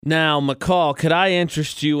Now, McCall, could I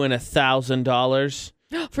interest you in $1,000?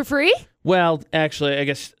 For free? Well, actually, I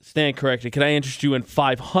guess stand corrected. Could I interest you in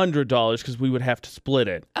 $500 because we would have to split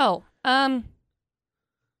it? Oh,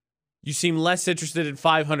 You seem less interested in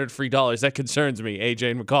 $500 free dollars. That concerns me, AJ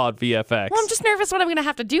and McCall at VFX. Well, I'm just nervous what I'm going to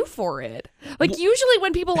have to do for it. Like, usually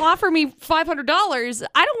when people offer me $500,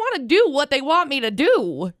 I don't want to do what they want me to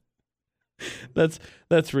do.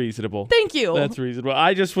 That's reasonable. Thank you. That's reasonable.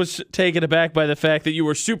 I just was taken aback by the fact that you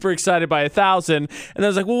were super excited by 1,000, and I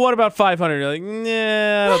was like, well, what about 500? You're like,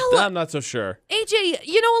 nah, I'm not so sure. AJ,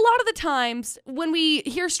 a lot of the times when we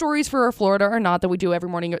hear stories for Florida or not that we do every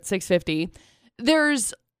morning at 6:50,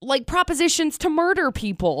 there's like propositions to murder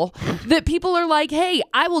people that people are like, hey,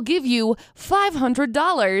 I will give you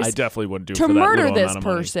 $500. I definitely wouldn't do to for that murder little this amount of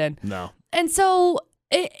person. Money. No. And so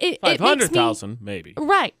it 500,000 maybe.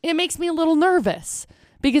 Right. It makes me a little nervous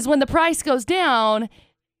because when the price goes down,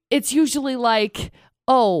 it's usually like,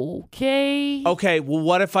 okay. Okay, well,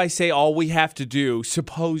 what if I say all we have to do,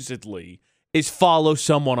 supposedly, is follow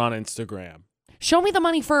someone on Instagram? Show me the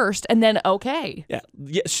money first, and then okay. Yeah.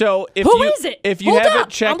 So if Who is it? If you Hold haven't up,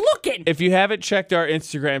 checked, I'm looking. If you haven't checked our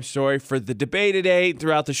Instagram story for the debate today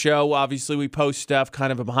throughout the show, obviously we post stuff,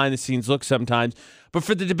 kind of a behind the scenes look sometimes. But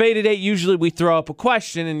for the debate today, usually we throw up a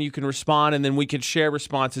question and you can respond, and then we can share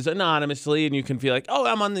responses anonymously, and you can feel like, oh,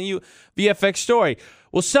 I'm on the VFX story.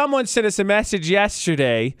 Well, someone sent us a message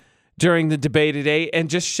yesterday during the debate today and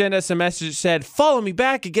just sent us a message that said, follow me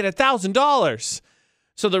back and get $1,000.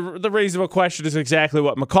 So the reasonable question is exactly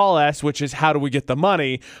what McCall asked, which is how do we get the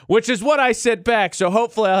money, which is what I said back. So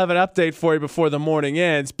hopefully I'll have an update for you before the morning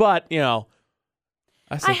ends. But, I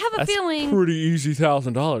have a feeling pretty easy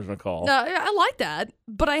 $1,000, McCall. I like that,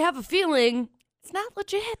 but I have a feeling it's not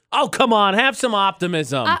legit. Oh, come on. Have some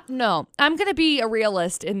optimism. No, I'm going to be a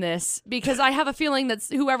realist in this because I have a feeling that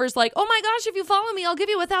whoever's like, oh my gosh, if you follow me, I'll give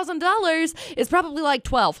you $1,000 is probably like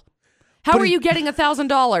 12. How are you getting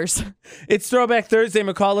 $1,000? It's Throwback Thursday,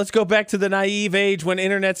 McCall. Let's go back to the naive age when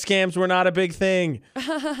internet scams were not a big thing.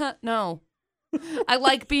 No. I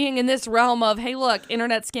like being in this realm of, hey, look,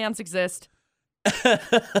 internet scams exist.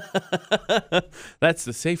 That's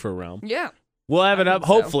the safer realm. Yeah. We'll have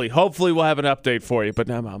hopefully we'll have an update for you. But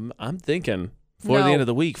I'm thinking for the end of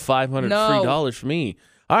the week, $500 free dollars for me.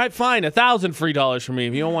 All right, fine, $1,000 free dollars for me.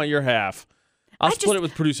 If you don't want your half, I'll split it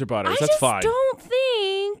with producer butters. That's fine. I don't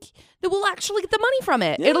think that we'll actually get the money from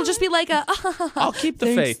it. Yeah. It'll just be like I'll keep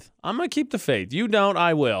the faith. I'm gonna keep the faith. You don't,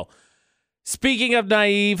 I will. Speaking of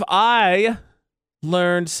naive, I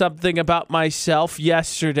learned something about myself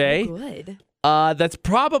yesterday. Oh, good. That's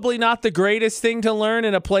probably not the greatest thing to learn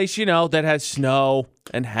in a place, that has snow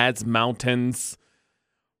and has mountains.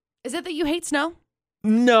 Is it that you hate snow?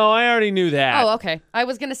 No, I already knew that. Oh, okay. I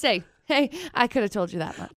was going to say, hey, I could have told you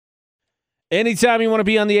that much. Anytime you want to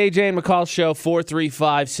be on the AJ and McCall Show,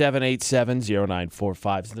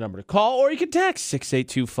 435-787-0945 is the number to call, or you can text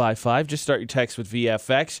 68255. Just start your text with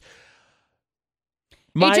VFX.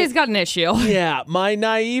 AJ's got an issue. Yeah, my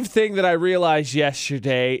naive thing that I realized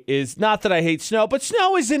yesterday is not that I hate snow, but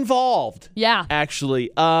snow is involved. Yeah.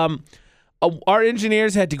 Actually. Our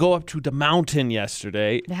engineers had to go up to the mountain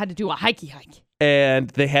yesterday. They had to do a hikey hike. And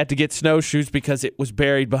they had to get snowshoes because it was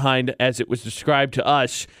buried behind, as it was described to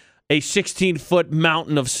us, a 16-foot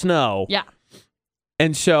mountain of snow. Yeah.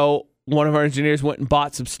 And so one of our engineers went and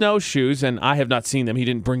bought some snowshoes, and I have not seen them. He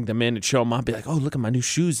didn't bring them in and show them. I'd be like, oh, look at my new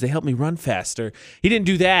shoes. They help me run faster. He didn't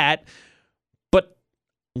do that. But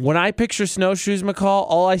when I picture snowshoes, McCall,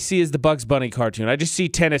 all I see is the Bugs Bunny cartoon. I just see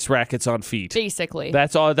tennis rackets on feet. Basically.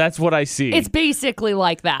 That's all. That's what I see. It's basically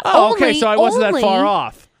like that. Oh, okay, so I wasn't that far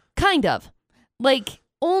off. Kind of. Like,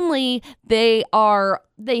 only they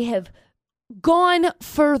have gone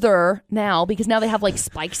further now because now they have like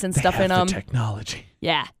spikes and stuff in them. Technology.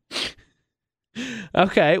 Yeah.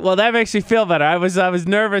 Okay, well that makes me feel better. I was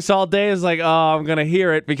nervous all day. I was like, oh, I'm gonna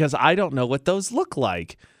hear it because I don't know what those look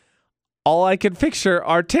like. All I can picture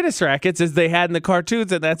are tennis rackets as they had in the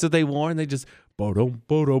cartoons, and that's what they wore, and they just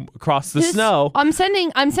bodum across the snow. I'm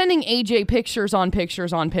sending AJ pictures on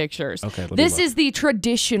pictures on pictures. Okay, this is the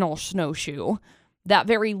traditional snowshoe. That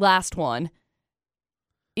very last one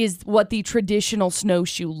is what the traditional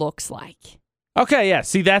snowshoe looks like. Okay, yeah.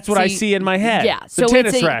 See, that's what I see in my head. Yeah. The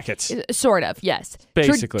tennis rackets. Sort of, yes.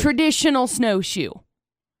 Basically. Traditional snowshoe.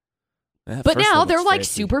 But now they're like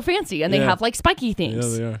super fancy and they have like spiky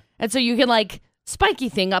things. Yeah, they are. And so you can like spiky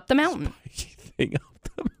thing up the mountain. Spiky thing up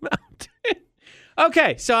the mountain.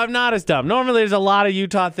 Okay, so I'm not as dumb. Normally there's a lot of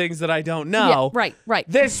Utah things that I don't know. Yeah, right.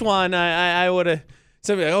 This one, I would have...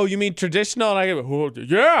 Somebody like, oh, you mean traditional? And I go, oh,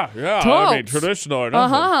 yeah, I mean traditional.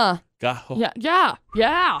 Uh-huh. God. Yeah.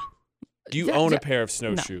 Do you own a pair of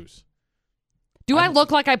snowshoes? Do I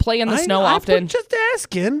look like I play in the snow often? I'm just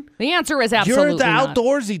asking. The answer is absolutely You're the not.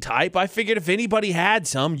 outdoorsy type. I figured if anybody had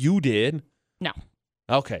some, you did. No.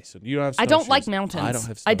 Okay, so you don't have I snowshoes. don't like mountains. I don't have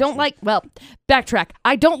snowshoes. I don't like, well, backtrack.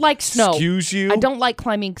 I don't like snow. Excuse you? I don't like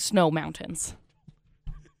climbing snow mountains.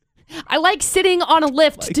 I like sitting on a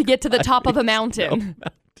lift to get to the top of a mountain.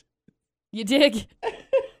 You dig? I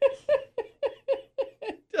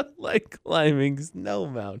don't like climbing snow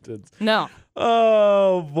mountains. No.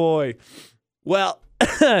 Oh, boy. Well,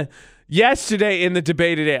 yesterday in the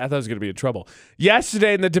debate today, I thought I was going to be in trouble.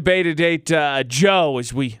 Yesterday in the debate today, Joe,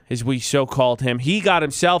 as we so called him, he got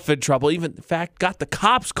himself in trouble. Even, in fact, got the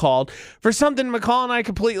cops called for something McCall and I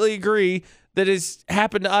completely agree that has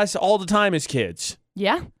happened to us all the time as kids.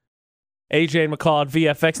 Yeah. AJ and McCall at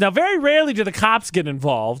VFX. Now, very rarely do the cops get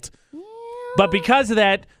involved, but because of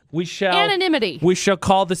that, we shall anonymity. We shall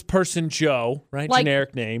call this person Joe, right? Like,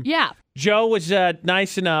 generic name. Yeah. Joe was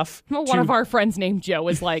nice enough. Well, one of our friends named Joe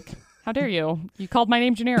is like, how dare you? You called my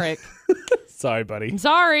name generic. Sorry, buddy. I'm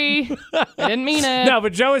sorry. I didn't mean it. No,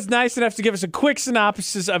 but Joe is nice enough to give us a quick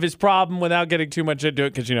synopsis of his problem without getting too much into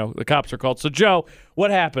it because, the cops are called. So, Joe,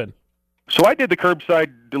 what happened? So I did the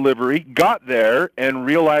curbside delivery, got there, and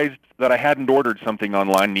realized that I hadn't ordered something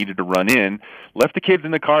online, needed to run in, left the kids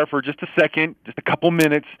in the car for just a second, just a couple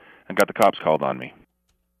minutes, and got the cops called on me.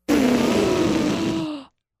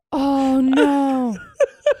 Oh, no.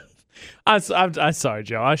 I'm sorry,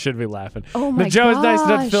 Joe. I shouldn't be laughing. Oh, my But Joe is nice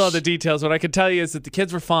enough to gosh. fill out the details. What I can tell you is that the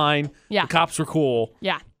kids were fine. Yeah. The cops were cool.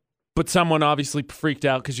 Yeah. But someone obviously freaked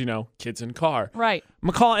out because, kids in car. Right.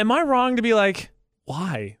 McCall, am I wrong to be like,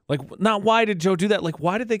 why? Like, not why did Joe do that? Like,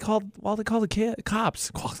 why did they call the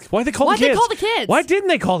cops? Why did they call the kids? Why'd they call the kids? Why didn't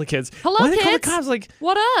they call the kids? Hello, why did they kids. call the cops? Like,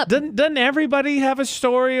 What up? doesn't everybody have a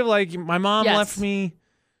story of like, my mom Yes. left me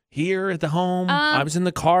here at the home. I was in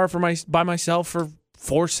the car by myself for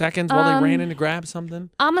 4 seconds while they ran in to grab something.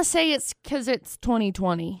 I'm going to say it's because it's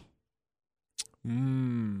 2020.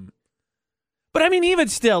 But I mean, even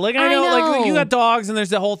still, like I know, like you got dogs and there's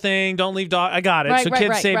the whole thing. Don't leave dog. I got it. Right, So right, kids,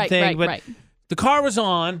 right, same right, thing. right, but right. the car was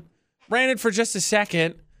on, ran it for just a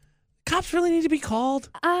second. Cops really need to be called.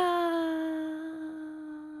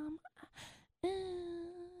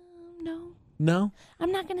 No. No,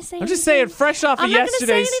 I'm not going to say I'm just saying, fresh off of I'm not going to say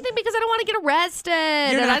yesterday's. anything because I don't want to get arrested. You're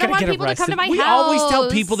And not I don't gonna want get people arrested. to come to my we house. always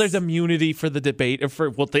tell people there's immunity for the debate, or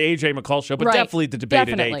for the AJ McCall show, but Right. definitely the debate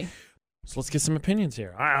Definitely. today. So let's get some opinions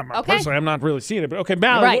here. Okay. Personally, I'm not really seeing it, but okay,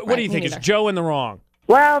 Mallory, Right, what do you right, think? me Is neither. Joe in the wrong?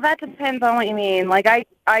 Well, that depends on what you mean. Like,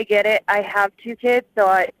 I get it. I have 2 kids,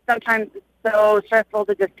 so sometimes it's so stressful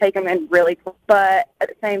to just take them in really quick. But at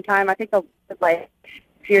the same time, I think, like,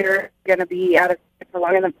 if you're going to be out of it for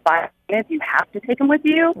longer than 5 minutes, you have to take them with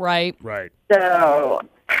you. Right. Right. So,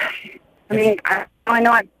 I mean, I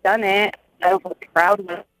know I've done it. I don't feel proud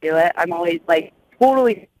when I do it. I'm always, like,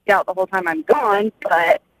 totally freaked out the whole time I'm gone,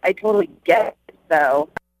 but I totally get it, so...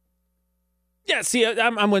 Yeah, see,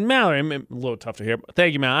 I'm with Mallory. I'm a little tough to hear.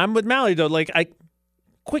 Thank you, Mallory. I'm with Mallory, though. Like,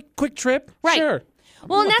 quick trip? Right. Sure.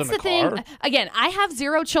 Well, and Left that's in the thing. car. Again, I have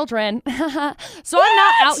 0 children, so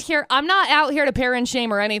I'm not out here to parent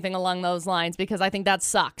shame or anything along those lines because I think that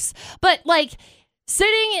sucks. But like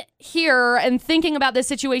sitting here and thinking about this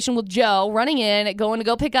situation with Joe running in, going to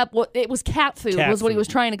go pick up what it was cat food was what he was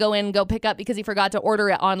trying to go in and go pick up because he forgot to order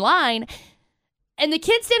it online, and the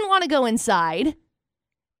kids didn't want to go inside,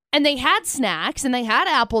 and they had snacks and they had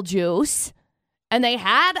apple juice and they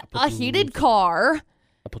had a heated car.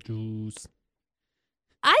 Apple juice.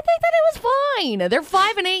 I think that it was fine. They're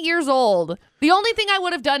 5 and 8 years old. The only thing I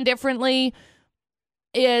would have done differently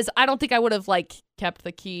is I don't think I would have like kept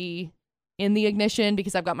the key in the ignition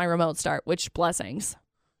because I've got my remote start, which blessings.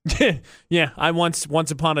 Yeah, I once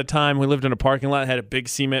upon a time, we lived in a parking lot, had a big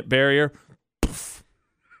cement barrier.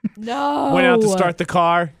 No. Went out to start the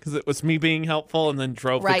car because it was me being helpful, and then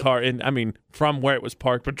drove Right. the car in. I mean, from where it was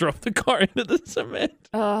parked, but drove the car into the cement.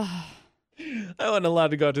 I wasn't allowed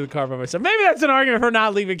to go to the car by myself. Maybe that's an argument for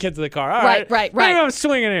not leaving kids in the car. All right. Right. Maybe I'm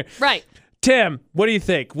swinging here. Right. Tim, what do you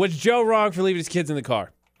think? Was Joe wrong for leaving his kids in the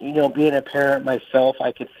car? Being a parent myself,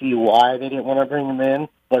 I could see why they didn't want to bring them in.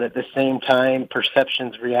 But at the same time,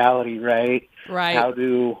 perception's reality, right? Right. How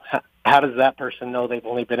does that person know they've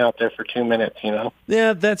only been out there for 2 minutes,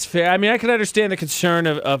 Yeah, that's fair. I mean, I can understand the concern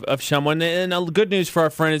of someone. And the good news for our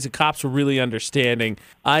friend is the cops were really understanding.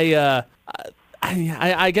 I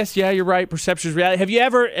guess, yeah, you're right. Perception is reality. Have you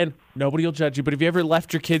ever, and nobody will judge you, but have you ever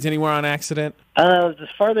left your kids anywhere on accident? The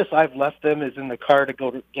farthest I've left them is in the car to go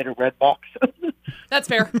to get a Red Box. That's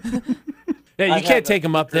fair. Yeah, you can't take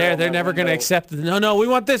them up there. They're never going to accept it. No, we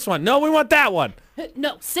want this one. No, we want that one.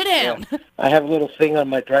 No, sit down. Yeah. I have a little thing on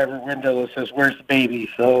my driver window that says, "Where's the baby?"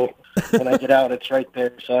 So when I get out, it's right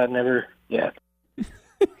there. So I never,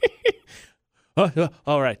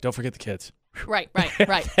 All right, don't forget the kids. Right.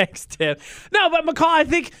 Thanks, Tim. No, but McCall, I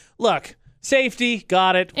think, look, safety,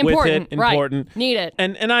 got it. Important, with it, important. Right. Need it.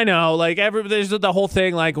 And I know, like, there's the whole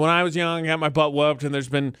thing, like, when I was young, I got my butt whooped, and there's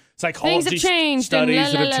been psychology things have changed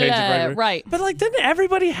studies and that have changed. Right. But, like, didn't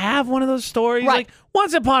everybody have one of those stories? Right. Like,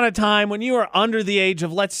 once upon a time, when you were under the age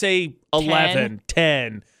of, let's say, 11,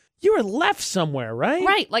 10, you were left somewhere, right?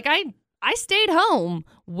 Right. Like, I stayed home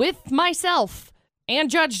with myself and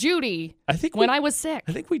Judge Judy when I was sick.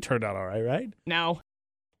 I think we turned out all right? No.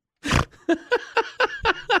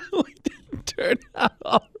 We didn't turn out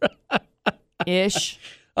all right. Ish.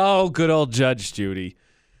 Oh, good old Judge Judy.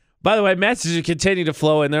 By the way, messages continue to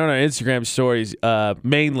flow in. They're on our Instagram stories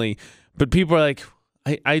mainly. But people are like,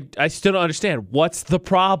 I still don't understand. What's the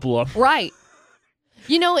problem? Right.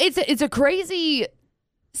 You know, it's a crazy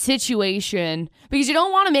situation because you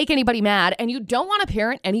don't want to make anybody mad and you don't want to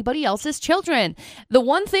parent anybody else's children. The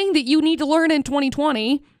one thing that you need to learn in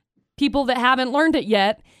 2020, people that haven't learned it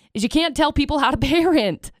yet, is you can't tell people how to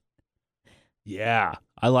parent. Yeah,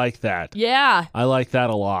 I like that. Yeah. I like that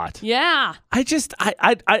a lot. Yeah. I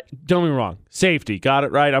don't get me wrong. Safety, got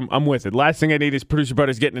it right. I'm with it. Last thing I need is producer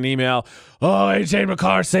Buddy's getting an email. Oh, AJ and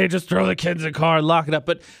McCall say just throw the kids in the car and lock it up.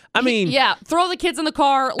 But I mean, yeah, throw the kids in the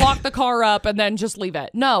car, lock the car up, and then just leave it.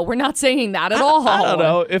 No, we're not saying that at all. I don't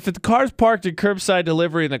know. If the car's parked at curbside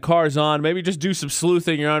delivery and the car's on, maybe just do some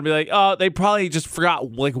sleuthing around and be like, oh, they probably just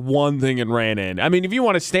forgot like one thing and ran in. I mean, if you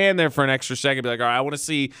want to stand there for an extra second, be like, all right, I want to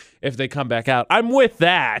see if they come back out. I'm with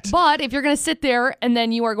that. But if you're going to sit there and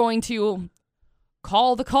then you are going to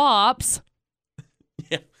call the cops,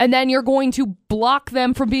 yeah, and then you're going to block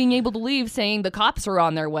them from being able to leave saying the cops are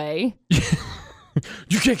on their way.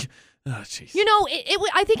 You can't. Oh, jeez. You know,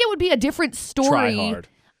 I think it would be a different story. Try hard.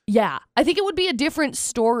 Yeah. I think it would be a different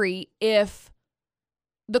story if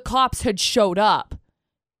the cops had showed up.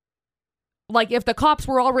 Like if the cops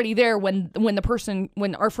were already there when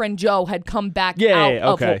our friend Joe had come back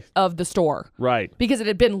of the store. Right. Because it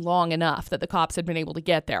had been long enough that the cops had been able to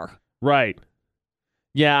get there. Right.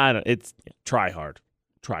 Yeah, it's try hard.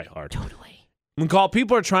 Try hard. Totally. McCall,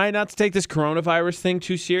 people are trying not to take this coronavirus thing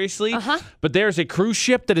too seriously, Uh-huh. but there's a cruise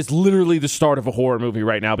ship that is literally the start of a horror movie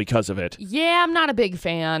right now because of it. Yeah, I'm not a big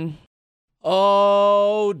fan.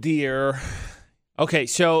 Oh, dear. Okay,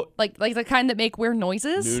 so... Like the kind that make weird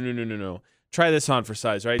noises? No. Try this on for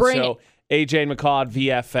size, right? Bring it. AJ and McCall at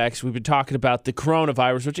VFX, we've been talking about the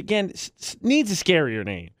coronavirus, which, again, needs a scarier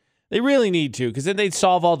name. They really need to, because then they'd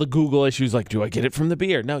solve all the Google issues like, do I get it from the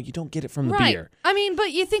beer? No, you don't get it from the beer. I mean,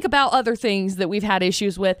 but you think about other things that we've had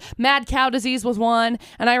issues with. Mad cow disease was one,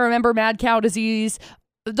 and I remember mad cow disease.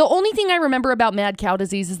 The only thing I remember about mad cow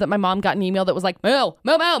disease is that my mom got an email that was like, moo,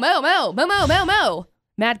 moo, moo, moo, moo, moo, moo, moo, moo.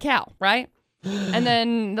 Mad cow, right? And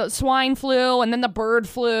then the swine flu, and then the bird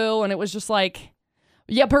flu, and it was just like,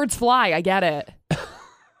 yeah, birds fly, I get it.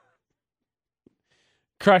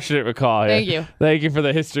 Crushing it, McCall. Thank you. Thank you for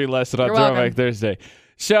the history lesson on You're Throwback welcome. Thursday.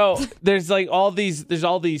 So there's like all these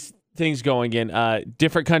things going in.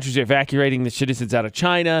 Different countries are evacuating the citizens out of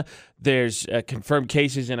China. There's confirmed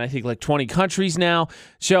cases in I think like 20 countries now.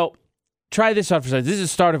 So try this on for size. This is the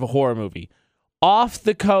start of a horror movie. Off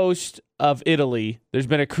the coast of Italy, there's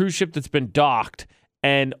been a cruise ship that's been docked,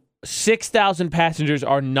 and 6,000 passengers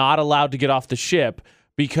are not allowed to get off the ship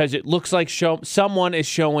because it looks like someone is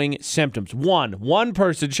showing symptoms. One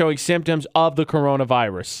person showing symptoms of the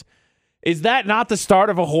coronavirus. Is that not the start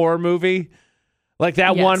of a horror movie? Like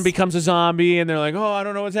that Yes. one becomes a zombie, and they're like, oh, I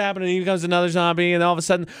don't know what's happening. He becomes another zombie, and all of a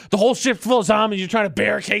sudden, the whole ship's full of zombies. You're trying to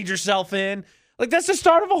barricade yourself in. Like, that's the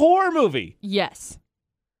start of a horror movie. Yes.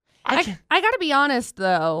 I got to be honest,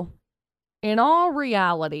 though. In all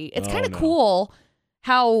reality, it's kind of cool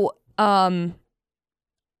how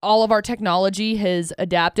all of our technology has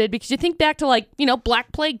adapted, because you think back to like,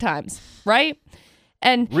 Black Plague times, right?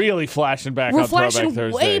 And really flashing back we're on Throwback flashing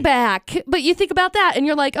Thursday. way back. But you think about that and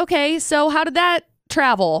you're like, okay, so how did that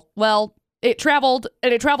travel? Well, it traveled,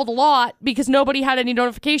 and it traveled a lot because nobody had any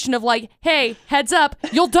notification of like, hey, heads up,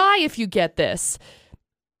 you'll die if you get this.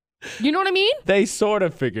 You know what I mean? They sort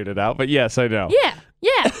of figured it out, but yes, I know. Yeah.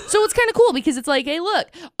 So it's kind of cool because it's like, hey, look,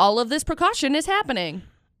 all of this precaution is happening.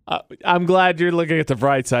 I'm glad you're looking at the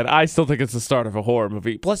bright side. I still think it's the start of a horror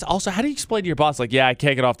movie. Plus, also, how do you explain to your boss, like, yeah, I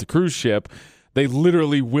can't get off the cruise ship? They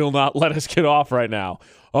literally will not let us get off right now.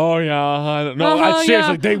 Oh, yeah. No,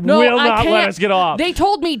 seriously, they will not let us get off. They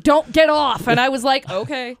told me don't get off, and I was like,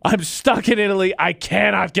 okay. I'm stuck in Italy. I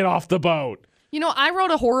cannot get off the boat. You know, I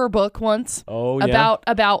wrote a horror book once yeah?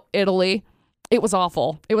 about Italy. It was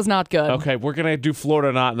awful. It was not good. Okay, we're going to do Florida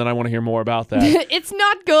or not, and then I want to hear more about that. It's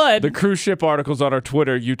not good. The cruise ship article's on our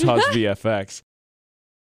Twitter, Utah's VFX.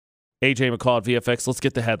 AJ McCall at VFX. Let's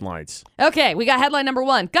get the headlines. Okay, we got headline number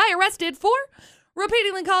 1. Guy arrested for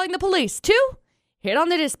repeatedly calling the police. 2, hit on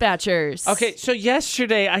the dispatchers. Okay, so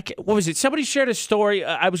yesterday, what was it? Somebody shared a story.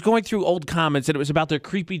 I was going through old comments, and it was about their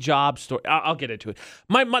creepy job story. I'll get into it.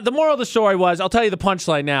 The moral of the story was, I'll tell you the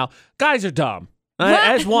punchline now. Guys are dumb.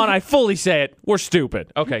 As one, I fully say it. We're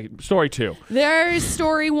stupid. Okay, story 2. There's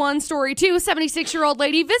story 1, story 2. 76-year-old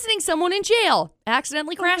lady visiting someone in jail.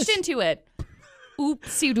 Accidentally crashed into it.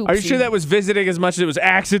 Oopsie doopsie. Are you sure that was visiting as much as it was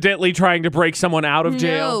accidentally trying to break someone out of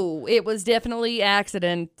jail? No, it was definitely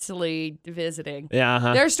accidentally visiting. Yeah,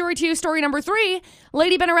 uh-huh. There's story 2. Story number 3.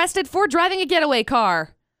 Lady been arrested for driving a getaway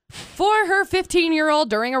car for her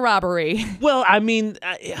 15-year-old during a robbery. Well, I mean,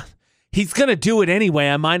 he's going to do it anyway.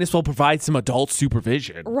 I might as well provide some adult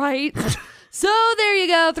supervision. Right. So there you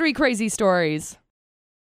go. 3 crazy stories.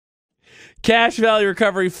 Cash value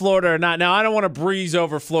recovery, Florida or not. Now, I don't want to breeze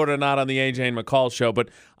over Florida or not on the AJ and McCall show, but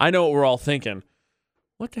I know what we're all thinking.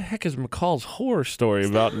 What the heck is McCall's horror story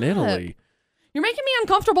about in Italy? You're making me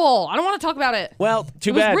uncomfortable. I don't want to talk about it. Well,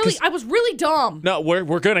 too bad. I was really dumb. No, we're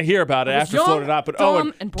going to hear about it after young, Florida or not. But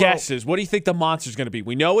dumb, and broke. Guesses. What do you think the monster's going to be?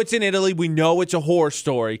 We know it's in Italy. We know it's a horror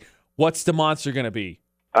story. What's the monster going to be?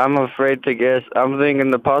 I'm afraid to guess. I'm thinking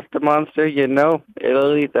the pasta monster,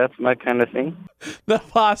 Italy, that's my kind of thing. The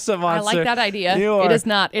pasta monster. I like that idea. It is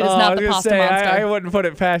not. It is not the pasta monster. I wouldn't put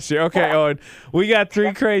it past you. Okay, Owen. We got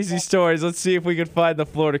 3 crazy stories. Let's see if we can find the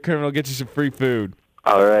Florida criminal, get you some free food.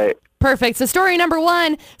 All right. Perfect. So story number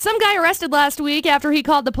 1, some guy arrested last week after he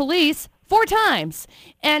called the police 4 times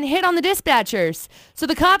and hit on the dispatchers. So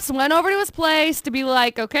the cops went over to his place to be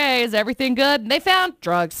like, okay, is everything good? And they found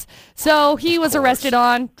drugs. So he was arrested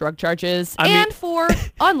on drug charges and for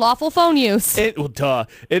unlawful phone use. Duh.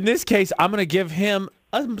 In this case, I'm going to give him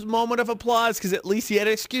a moment of applause because at least he had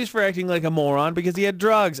an excuse for acting like a moron because he had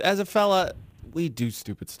drugs. As a fella, we do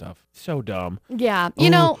stupid stuff. So dumb. Yeah. You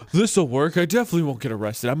know. This'll work. I definitely won't get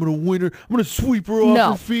arrested. I'm going to win her. I'm going to sweep her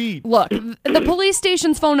off her feet. Look, the police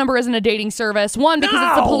station's phone number isn't a dating service. 1, because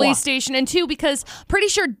it's a police station. And 2, because pretty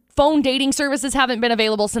sure phone dating services haven't been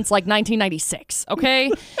available since like 1996. Okay?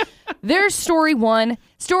 There's story 1.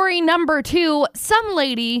 Story number 2, some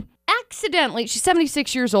lady accidentally, she's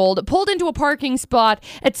 76 years old, pulled into a parking spot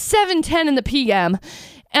at 7:10 in the p.m.,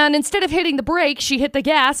 and instead of hitting the brake, she hit the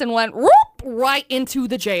gas and went whoop, right into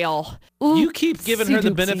the jail. You keep giving her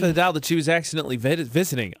the benefit of the doubt that she was accidentally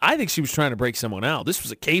visiting. I think she was trying to break someone out. This was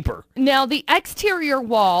a caper. Now, the exterior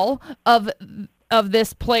wall of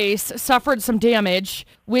this place suffered some damage,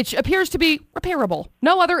 which appears to be repairable.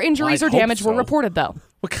 No other injuries or damage were reported, though.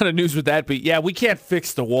 What kind of news would that be? Yeah, we can't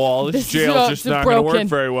fix the wall. This jail's just not going to work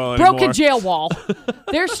very well anymore. Broken jail wall.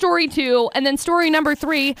 There's story 2. And then story number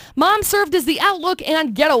 3, mom served as the outlook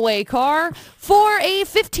and getaway car for a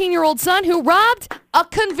 15-year-old son who robbed a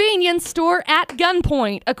convenience store at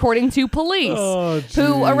gunpoint, according to police,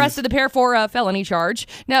 who arrested the pair for a felony charge.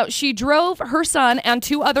 Now, she drove her son and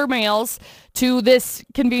 2 other males to this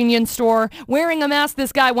convenience store wearing a mask.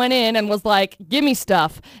 This guy went in and was like, give me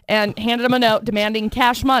stuff, and handed him a note demanding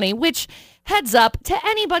cash money, which, heads up to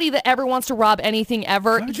anybody that ever wants to rob anything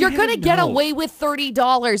ever, you're going to get away with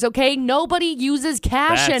 $30, okay? Nobody uses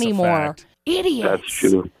cash anymore. Idiots. That's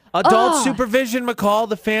true. Adult supervision, McCall.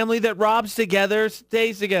 The family that robs together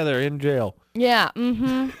stays together in jail. Yeah,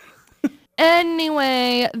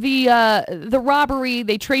 Anyway, the robbery,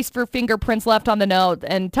 they traced for fingerprints left on the note,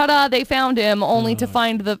 and ta-da, they found him, only to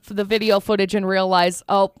find the video footage and realize,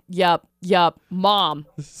 oh, yep, mom.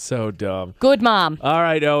 So dumb. Good mom. All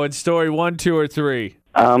right, Owen, story 1, 2, or 3?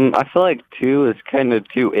 I feel like 2 is kind of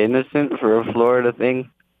too innocent for a Florida thing.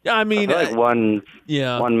 I mean, I feel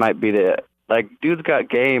like one might be dude's got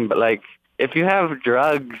game, but like, if you have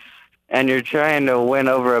drugs and you're trying to win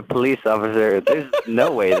over a police officer, there's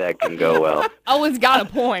no way that can go well. Owen's got a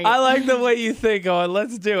point. I like the way you think, Owen.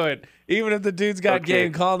 Let's do it. Even if the dude's got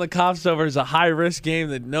game, calling the cops over is a high-risk game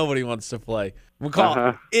that nobody wants to play.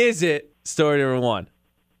 McCall, is it story number 1?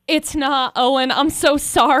 It's not, Owen. I'm so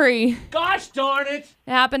sorry. Gosh darn it.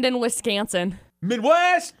 It happened in Wisconsin.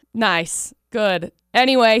 Midwest. Nice. Good.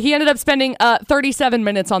 Anyway, he ended up spending 37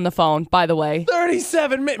 minutes on the phone, by the way.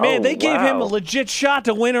 37 minutes. Man, they gave him a legit shot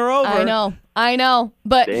to win her over. I know.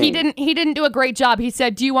 But he didn't do a great job. He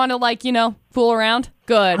said, do you want to, fool around?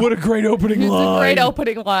 Good. What a great opening line. It's a great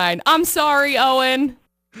opening line. I'm sorry, Owen.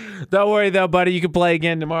 Don't worry, though, buddy. You can play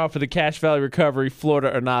again tomorrow for the Cache Valley Recovery,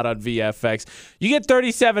 Florida or not, on VFX. You get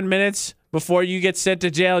 37 minutes before you get sent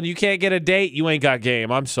to jail, and you can't get a date. You ain't got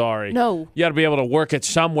game. I'm sorry. No. You got to be able to work it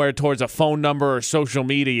somewhere towards a phone number or social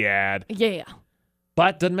media ad. Yeah.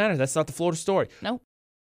 But doesn't matter. That's not the Florida story. No.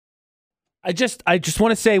 I just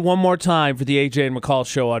want to say one more time for the AJ and McCall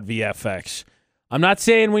show on VFX. I'm not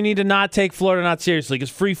saying we need to not take Florida not seriously because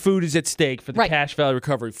free food is at stake for the Cache Valley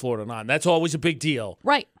Recovery, Florida not. And that's always a big deal.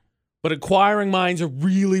 Right. But inquiring minds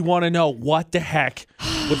really want to know what the heck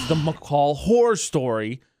was the McCall horror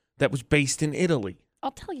story that was based in Italy.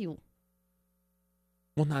 I'll tell you.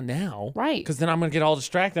 Well, not now. Right. Because then I'm going to get all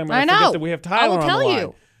distracted. I'm going I to forget know. that we have Tyler on the line. I will tell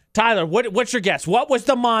you. Tyler, what's your guess? What was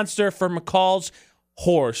the monster for McCall's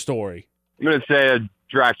horror story? I'm going to say a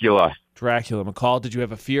Dracula. Dracula. McCall, did you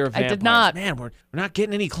have a fear of vampires? I did not. Man, we're not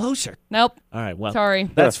getting any closer. Nope. All right, well. Sorry.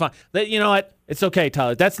 That's fine. You know what? It's okay,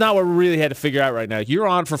 Tyler. That's not what we really had to figure out right now. You're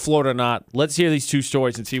on for Florida or not. Let's hear these two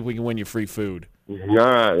stories and see if we can win you free food. All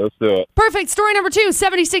right, let's do it. Perfect. Story number 2.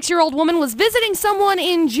 76-year-old woman was visiting someone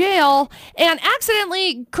in jail and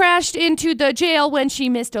accidentally crashed into the jail when she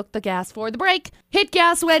mistook the gas for the brake. Hit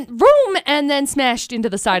gas, went vroom, and then smashed into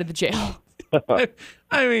the side of the jail.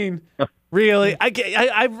 I mean, really?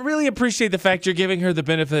 I really appreciate the fact you're giving her the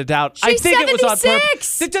benefit of the doubt. She's I think 76. It was on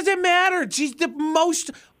purpose. It doesn't matter. She's the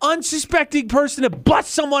most unsuspecting person to bust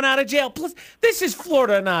someone out of jail. Plus, this is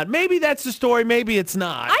Florida or not. Maybe that's the story. Maybe it's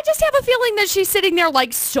not. I just have a feeling that she's sitting there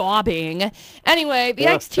like sobbing. Anyway,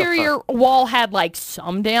 the exterior wall had like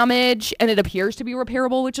some damage, and it appears to be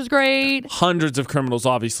repairable, which is great. Hundreds of criminals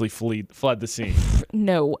obviously fled the scene.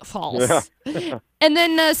 No, false. And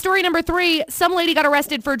then story number 3, some lady got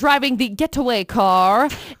arrested for driving the getaway car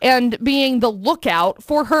and being the lookout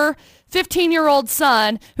for her 15-year-old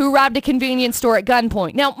son who robbed a convenience store at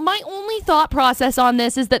gunpoint. Now, my only thought process on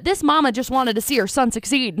this is that this mama just wanted to see her son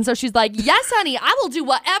succeed. And so she's like, yes, honey, I will do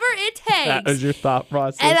whatever it takes. That was your thought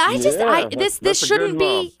process. And I just, this shouldn't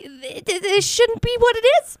be, this shouldn't be what it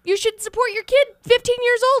is. You should support your kid, 15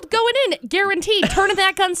 years old, going in, guaranteed, turning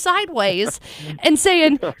that gun sideways and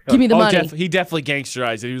saying, give me the money. He definitely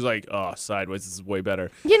gangsterized it. He was like, oh, sideways, this is way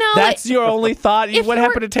better. You know, that's your only thought? What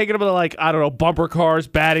happened to taking him to, like, I don't know, bumper cars,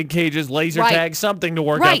 batting cages, laser tag, something to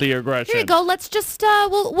work out the aggression? Here you go. Let's just,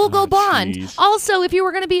 we'll go bond. Geez. Also, if you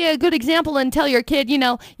were going to be a good example and tell your kid,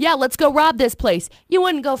 yeah, let's go rob this place, you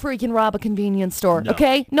wouldn't go freaking rob a convenience store,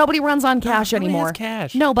 okay? Nobody runs on cash anymore. Has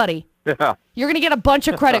cash. Nobody. Yeah. You're going to get a bunch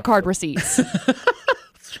of credit card receipts.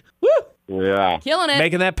 Woo! Yeah. Killing it.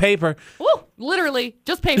 Making that paper. Woo! Literally,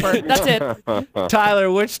 just paper. That's it. Tyler,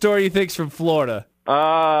 which story you think's from Florida?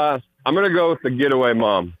 I'm going to go with the getaway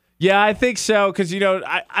mom. Yeah, I think so, because,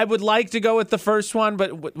 I would like to go with the first one,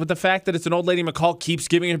 but with the fact that it's an old lady McCall keeps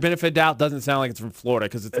giving her benefit of doubt, doesn't sound like it's from Florida,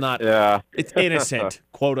 because it's not, it's innocent,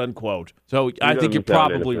 quote unquote. So I think you're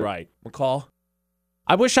probably right. McCall,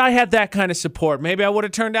 I wish I had that kind of support. Maybe I would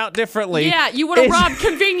have turned out differently. Yeah, you would have robbed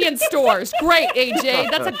convenience stores. Great,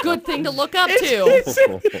 AJ. That's a good thing to look up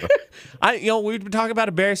to. We've been talking about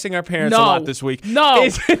embarrassing our parents a lot this week. No.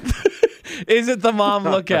 Is it the mom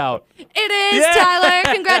lookout? It is,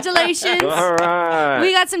 Tyler. Congratulations. All right.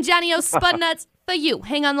 We got some Johnny O Spud Nuts for you.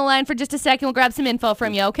 Hang on the line for just a second. We'll grab some info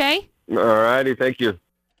from you, okay? All righty. Thank you.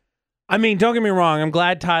 I mean, don't get me wrong. I'm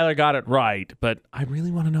glad Tyler got it right, but I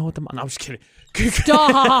really want to know what the mom... No, I'm just kidding.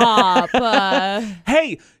 Stop.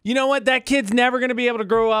 Hey, you know what? That kid's never going to be able to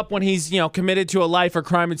grow up when he's, committed to a life or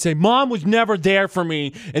crime and say, Mom was never there for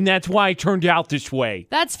me, and that's why I turned out this way.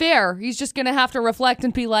 That's fair. He's just going to have to reflect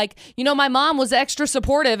and be like, my mom was extra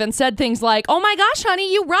supportive and said things like, oh my gosh,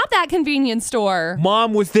 honey, you robbed that convenience store.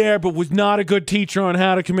 Mom was there but was not a good teacher on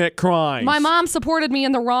how to commit crimes. My mom supported me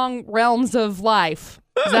in the wrong realms of life.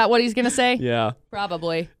 Is that what he's going to say? Yeah.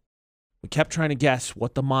 Probably. We kept trying to guess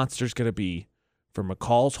what the monster's going to be for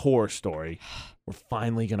McCall's horror story. We're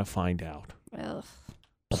finally going to find out. Ugh.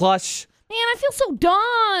 Plus... Man, I feel so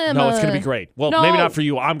dumb. No, it's going to be great. Well, maybe not for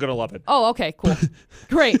you. I'm going to love it. Oh, okay, cool.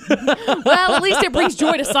 Great. Well, at least it brings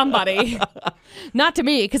joy to somebody. Not to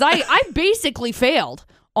me, because I basically failed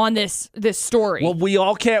on this story. Well, we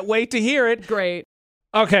all can't wait to hear it. Great.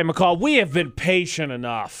 Okay, McCall, we have been patient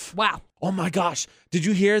enough. Wow. Oh my gosh. Did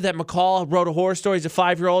you hear that McCall wrote a horror story as a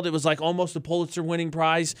 5-year-old? It was like almost a Pulitzer-winning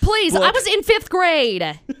prize. Please, I was in 5th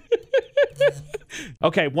grade.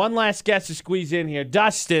 Okay, one last guest to squeeze in here.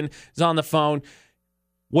 Dustin is on the phone.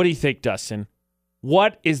 What do you think, Dustin?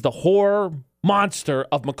 What is the horror monster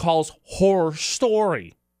of McCall's horror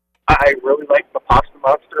story? I really like the pasta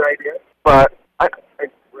monster idea, but I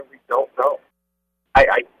really don't know. I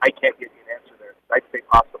can't give you an answer there. I'd say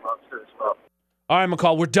pasta monster as well. All right,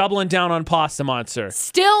 McCall. We're doubling down on Pasta Monster.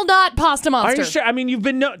 Still not Pasta Monster. Are you sure? I mean, you've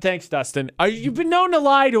been thanks, Dustin. You've been known to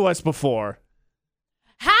lie to us before.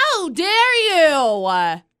 How dare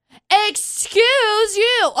you? Excuse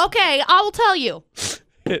you. Okay, I will tell you.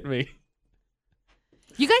 Hit me.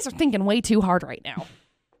 You guys are thinking way too hard right now.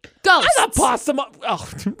 Ghosts. I thought Pasta Monster. Oh,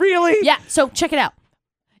 really? Yeah, so check it out.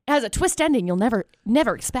 It has a twist ending you'll never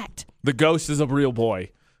expect. The ghost is a real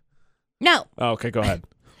boy. No. Oh, okay, go ahead.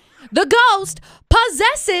 The ghost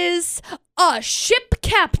possesses a ship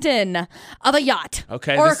captain of a yacht.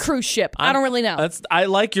 Okay. Or a cruise ship. I don't really know. I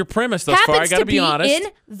like your premise thus far. I gotta be honest.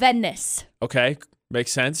 In Venice. Okay,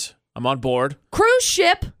 makes sense. I'm on board. Cruise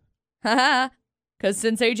ship, because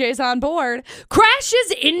since AJ's on board,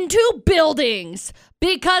 crashes into buildings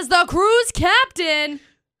because the cruise captain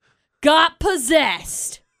got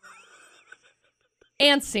possessed.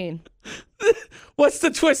 And scene. What's the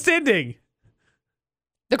twist ending?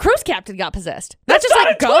 The cruise captain got possessed. That's just not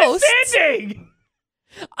like a ghosts. twist ending.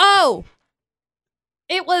 Oh.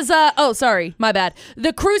 It was sorry, my bad.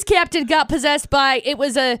 The cruise captain got possessed by it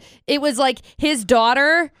was like his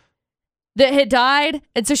daughter that had died,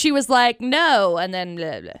 and so she was like, "No," and then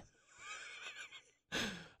blah, blah.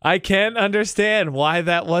 I can't understand why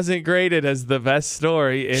that wasn't graded as the best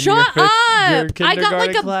story in Shut your up! I kindergarten got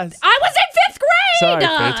like class. I was in 5th grade. Sorry,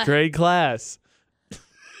 5th grade class.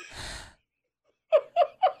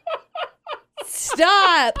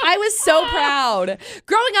 Stop. I was so proud.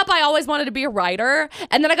 Growing up, I always wanted to be a writer.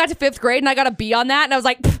 And then I got to 5th grade and I got a B on that. And I was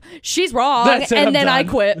like, she's wrong. That's it, and I'm then I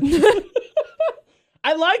done. quit.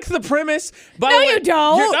 I like the premise. By No, the way, you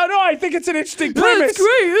don't. No, I think it's an interesting premise. That's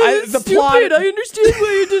great. The plot. I understand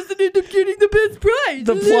why he doesn't end up getting the best prize.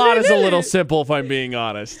 The plot is a little simple, if I'm being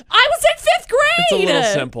honest. I was in 5th grade. It's a little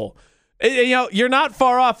simple. You're not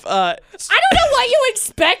far off. I don't know what you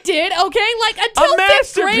expected, okay? Like, until A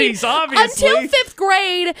 5th grade. masterpiece, obviously. Until 5th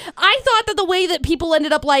grade, I thought that the way that people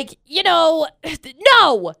ended up, like, no.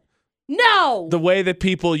 The way that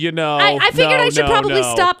people, I figured I should probably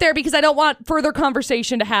stop there because I don't want further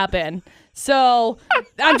conversation to happen. So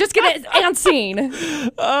I'm just going to end scene.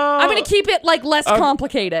 I'm going to keep it like less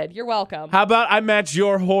complicated. You're welcome. How about I match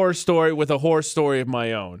your horror story with a horror story of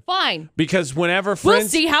my own? Fine. Because whenever friends... We'll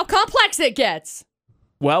see how complex it gets.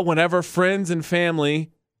 Well, whenever friends and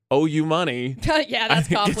family owe you money... Yeah, that's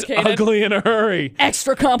complicated. It's ugly in a hurry.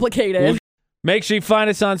 Extra complicated. Make sure you find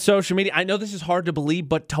us on social media. I know this is hard to believe,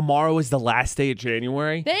 but tomorrow is the last day of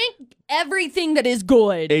January. Thank everything that is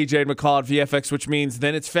good. AJ and McCall at VFX, which means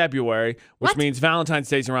then it's February, which means Valentine's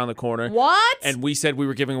Day's around the corner. What? And we said we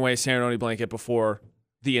were giving away a ceremony blanket before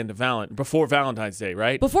the end of Valentine's Day,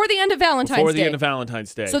 right? Before the end of Valentine's Day. Before the end of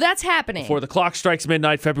Valentine's Day. So that's happening. Before the clock strikes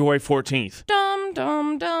midnight, February 14th. Dum,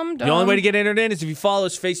 dum, dum, dum. The only way to get entered in is if you follow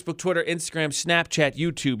us Facebook, Twitter, Instagram, Snapchat,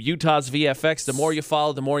 YouTube, Utah's VFX. The more you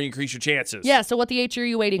follow, the more you increase your chances. Yeah, so what the H are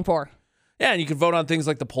you waiting for? Yeah, and you can vote on things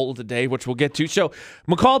like the poll of the day, which we'll get to. So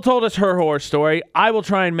McCall told us her horror story. I will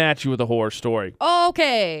try and match you with a horror story.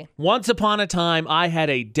 Okay. Once upon a time, I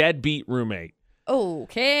had a deadbeat roommate.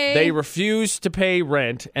 Okay. They refused to pay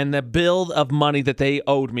rent, and the bill of money that they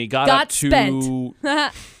owed me got up to... spent.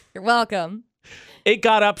 You're welcome. It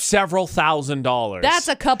got up several $1,000s. That's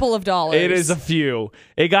a couple of dollars. It is a few.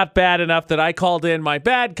 It got bad enough that I called in my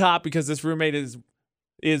bad cop because this roommate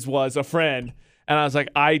was a friend, and I was like,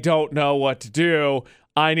 I don't know what to do.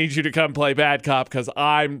 I need you to come play bad cop because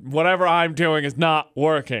whatever I'm doing is not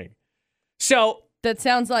working. So that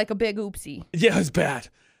sounds like a big oopsie. Yeah, it's bad.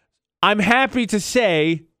 I'm happy to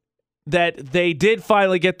say that they did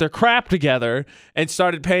finally get their crap together and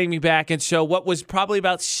started paying me back. And so what was probably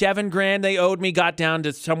about $7,000 they owed me got down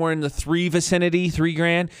to somewhere in the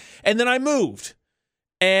 $3,000. And then I moved.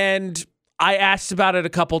 And I asked about it a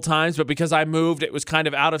couple times, but because I moved, it was kind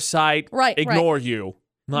of out of sight. Right. Ignore you.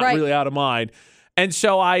 Not really out of mind. And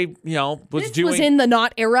so I, was was in the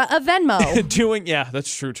not era of Venmo. Yeah,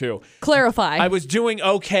 that's true too. Clarify. I was doing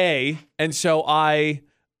okay. And so I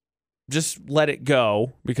just let it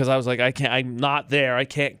go because I was like, I'm not there. I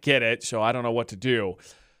can't get it. So I don't know what to do.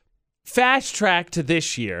 Fast track to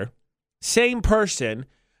this year. Same person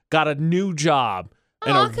got a new job.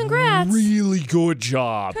 And congrats. Really good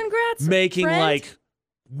job. Congrats. Making friend. like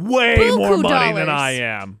way Buku more money dollars. than I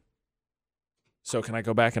am. So can I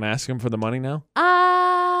go back and ask him for the money now?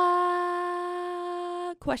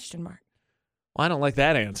 Question mark. Well, I don't like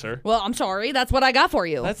that answer. Well, I'm sorry. That's what I got for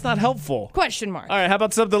you. That's not helpful. Question mark. All right, how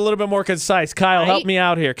about something a little bit more concise? Kyle, help me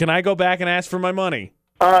out here. Can I go back and ask for my money?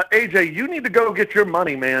 AJ, you need to go get your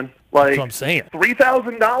money, man. Like, That's what I'm saying.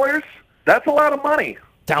 $3,000? That's a lot of money.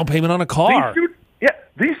 Down payment on a car. Yeah,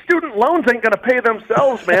 These student loans ain't going to pay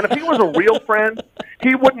themselves, man. If he was a real friend,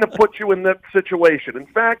 he wouldn't have put you in that situation. In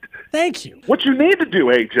fact, thank you. What you need to do,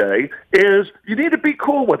 AJ, is you need to be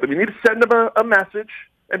cool with him. You need to send him a message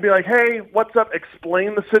and be like, hey, what's up?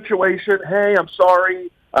 Explain the situation. Hey, I'm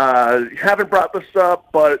sorry. Haven't brought this up,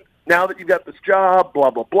 but now that you've got this job,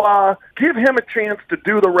 blah, blah, blah. Give him a chance to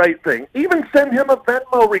do the right thing. Even send him a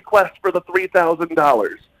Venmo request for the $3,000.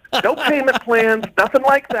 No payment plans, nothing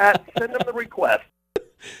like that. Send him the request.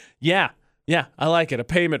 Yeah, I like it. A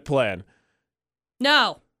payment plan.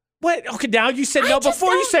 No. What? Okay, now you said no.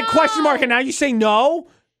 Before you said question mark, and now you say no?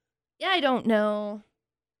 Yeah, I don't know.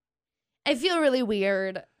 I feel really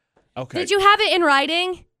weird. Okay. Did you have it in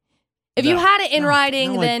writing? If you had it in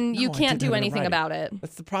writing, then you I can't didn't do have it in anything writing. about it.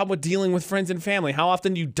 That's the problem with dealing with friends and family. How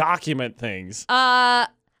often do you document things? I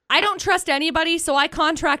don't trust anybody, so I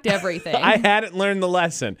contract everything. I hadn't learned the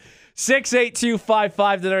lesson.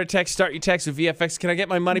 68255, the text. Start your text with VFX. Can I get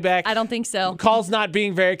my money back? I don't think so. Call's not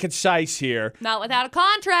being very concise here. Not without a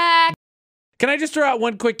contract. Can I just throw out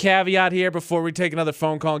one quick caveat here before we take another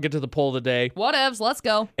phone call and get to the poll of the day? Whatevs, let's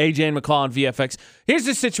go. AJ and McCall on VFX. Here's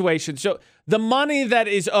the situation. So the money that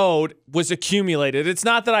is owed was accumulated. It's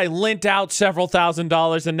not that I lent out several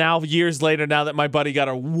 $1,000s and now years later, now that my buddy got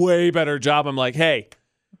a way better job, I'm like, hey,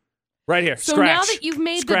 right here, So scratch. now that you've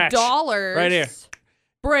made Scratch. the dollars, Right here.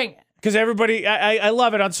 bring it. Because everybody, I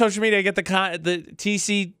love it. On social media, I get the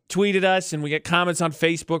TC tweeted us, and we get comments on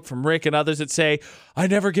Facebook from Rick and others that say, I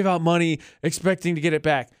never give out money expecting to get it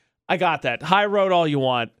back. I got that. High road all you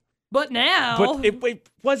want. But now. But it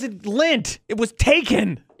wasn't lent. It was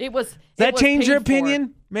taken. It was. Does that change your paid for.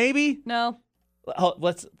 opinion? Maybe? No. I don't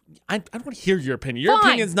want to hear your opinion. Your Fine.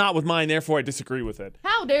 opinion's not with mine, therefore I disagree with it.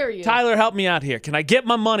 How dare you? Tyler, help me out here. Can I get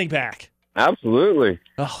my money back? Absolutely.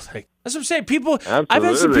 Oh, that's what I'm saying. People, Absolutely. I've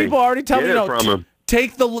had some people already tell Get me, it from him.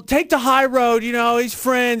 take the high road. He's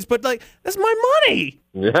friends, but like that's my money.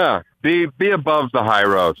 Yeah. Be above the high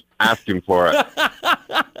road. Ask him for it.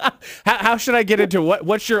 How should I get into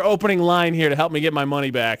what's your opening line here to help me get my money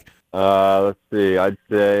back? Let's see. I'd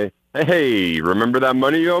say, hey, remember that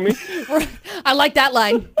money you owe me? I like that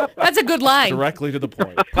line. That's a good line. Directly to the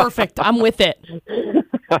point. Perfect. I'm with it.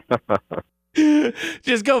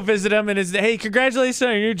 Just go visit him and hey, congratulations on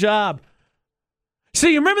your new job. So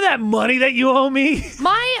you remember that money that you owe me?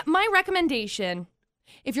 My recommendation,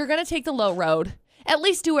 if you're gonna take the low road, at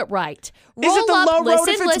least do it right. Is it the Roll up, low road listen,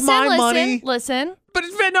 if it's listen, my listen, money? Listen. But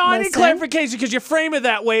no, I need Listen. clarification because you frame it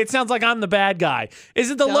that way. It sounds like I'm the bad guy.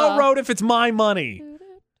 Is it the low road if it's my money?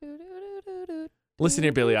 Listen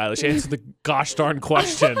here, Billie Eilish. Answer the gosh darn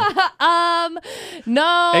question.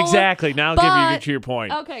 No. Exactly. Now I'll give you your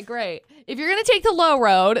point. Okay, great. If you're going to take the low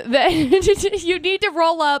road, then you need to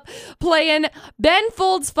roll up playing Ben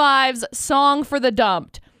Folds 5's Song for the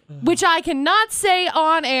Dumped, which I cannot say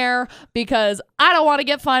on air because I don't want to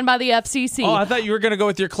get fined by the FCC. Oh, I thought you were going to go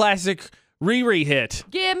with your classic Riri hit.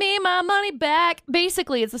 Give me my money back.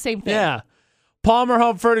 Basically, it's the same thing. Yeah. Palmer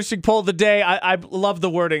Home Furnishing poll of the day. I love the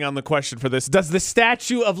wording on the question for this. Does the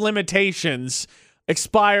statute of limitations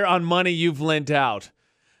expire on money you've lent out?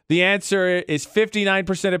 The answer is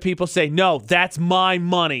 59% of people say, no, that's my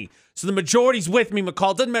money. So the majority's with me,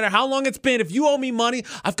 McCall. Doesn't matter how long it's been. If you owe me money,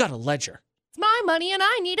 I've got a ledger. It's my money and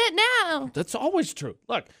I need it now. That's always true.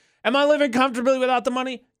 Look, am I living comfortably without the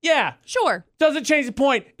money? Yeah. Sure. Doesn't change the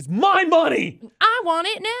point. It's my money. I want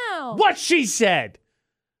it now. What she said.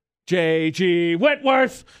 J.G.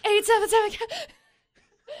 Whitworth. 877.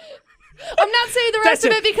 I'm not saying the rest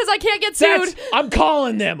of it because I can't get sued. I'm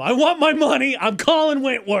calling them. I want my money. I'm calling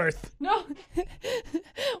Whitworth. No.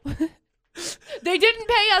 They didn't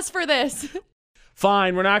pay us for this.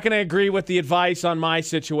 Fine, we're not going to agree with the advice on my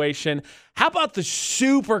situation. How about the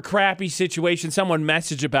super crappy situation someone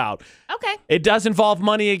messaged about? Okay. It does involve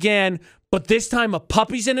money again, but this time a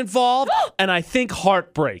puppy's involved, and I think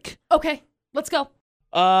heartbreak. Okay, let's go.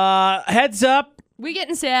 Heads up. We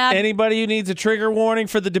getting sad. Anybody who needs a trigger warning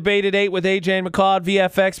for the debate at 8 with AJ and McCall at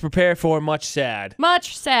VFX, prepare for much sad.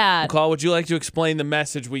 Much sad. McCall, would you like to explain the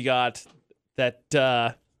message we got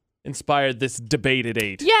that inspired this debate at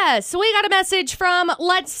 8? Yes, so we got a message from,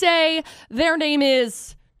 let's say, their name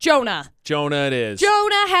is Jonah. Jonah it is.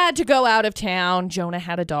 Jonah had to go out of town. Jonah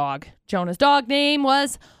had a dog. Jonah's dog name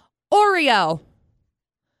was Oreo.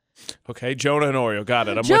 Okay, Jonah and Oreo. Got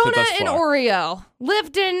it. I'm Jonah with it thus and far. Oreo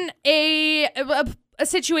lived in a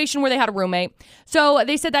situation where they had a roommate. So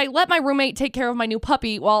they said, I let my roommate take care of my new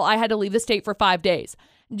puppy while I had to leave the state for 5 days.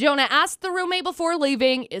 Jonah asked the roommate before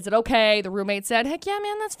leaving, is it okay? The roommate said, heck yeah,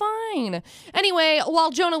 man, that's fine. Anyway,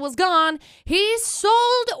 while Jonah was gone, he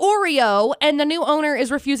sold Oreo, and the new owner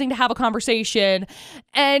is refusing to have a conversation.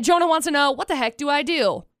 And Jonah wants to know, what the heck do I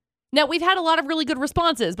do? Now, we've had a lot of really good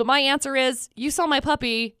responses, but my answer is, you saw my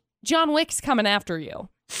puppy, John Wick's coming after you.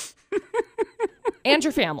 And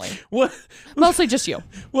your family. What? Mostly just you.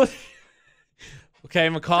 What? Okay,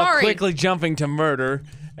 McCall Sorry. quickly jumping to murder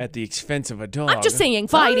at the expense of a dog. I'm just saying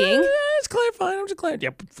fighting. It's clarifying. I'm just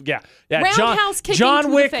clarifying. Yeah. Roundhouse kicking to John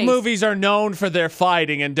the Wick face. movies are known for their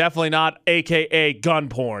fighting and definitely not AKA gun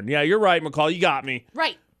porn. Yeah, you're right, McCall. You got me.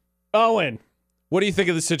 Right. Owen, what do you think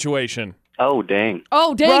of the situation? Oh, dang.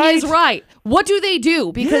 Oh, dang Right? is right. What do they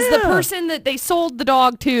do? Because the person that they sold the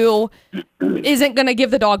dog to isn't going to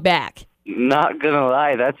give the dog back. Not gonna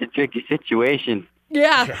lie, that's a tricky situation.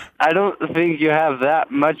 Yeah. I don't think you have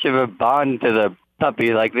that much of a bond to the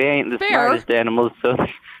puppy. Like, they ain't the Fair. smartest animals, so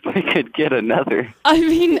they could get another. I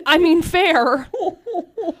mean, fair.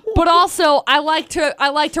 But also, I like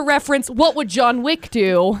to reference what would John Wick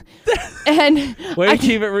do, and Way to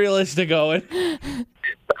keep it realistic, Owen.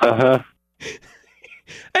 Uh-huh.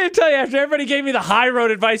 I tell you, after everybody gave me the high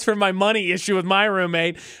road advice for my money issue with my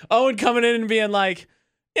roommate, Owen coming in and being like,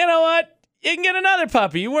 you know what? You can get another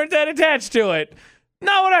puppy. You weren't that attached to it.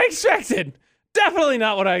 Not what I expected. Definitely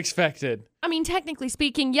not what I expected. I mean, technically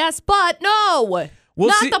speaking, yes, but no. We'll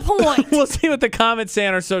not see, the point. We'll see what the comments say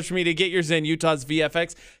on our social media. Get yours in, Utah's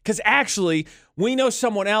VFX. Because actually, we know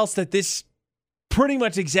someone else that this pretty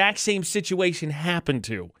much exact same situation happened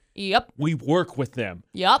to. Yep. We work with them.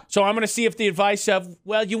 Yep. So I'm going to see if the advice of,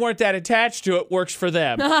 well, you weren't that attached to it works for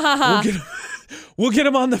them. We'll get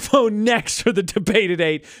them on the phone next for the debate at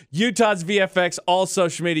 8. Utah's VFX, all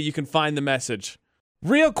social media. You can find the message.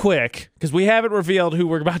 Real quick, because we haven't revealed who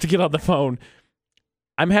we're about to get on the phone.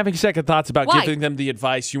 I'm having second thoughts about Why? giving them the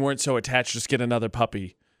advice. You weren't so attached, just get another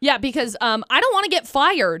puppy. Yeah, because I don't want to get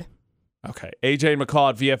fired. Okay, AJ and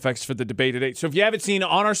McCall at VFX for the debate at 8. So if you haven't seen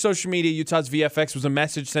on our social media, Utah's VFX was a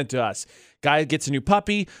message sent to us. Guy gets a new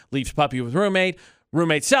puppy, leaves puppy with roommate.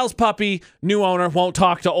 Roommate sells puppy. New owner won't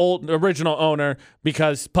talk to original owner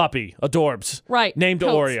because puppy, adorbs. Right. Named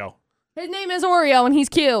Totes. Oreo. His name is Oreo, and he's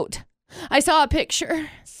cute. I saw a picture.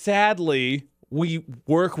 Sadly, we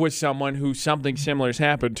work with someone who something similar has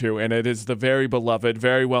happened to, and it is the very beloved,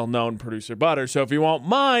 very well-known producer Butters. So if you won't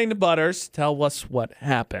mind, Butters, tell us what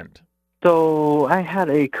happened. So I had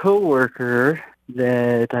a coworker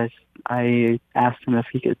that I asked him if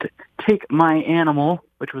he could take my animal,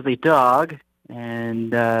 which was a dog,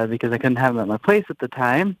 and because I couldn't have him at my place at the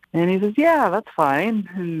time. And he says, yeah, that's fine.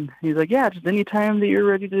 And he's like, yeah, just any time that you're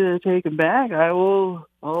ready to take him back, I'll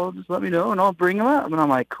just let me know and I'll bring him up. And I'm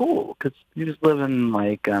like, cool, because you just live in,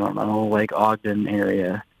 like, I don't know, like Ogden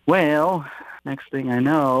area. Well, next thing I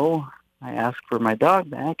know, I ask for my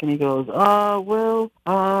dog back, and he goes,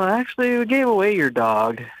 actually, we gave away your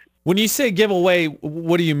dog. When you say give away,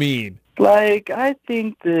 what do you mean? Like, I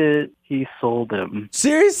think that he sold him.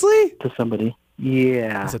 Seriously? To somebody.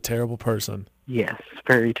 Yeah. That's a terrible person. Yes,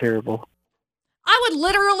 very terrible. I would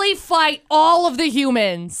literally fight all of the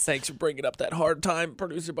humans. Thanks for bringing up that hard time,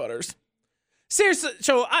 producer Butters. Seriously,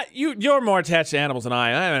 so you're more attached to animals than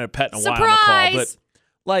I am. I haven't had a pet in a while, McCall, but,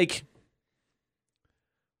 like,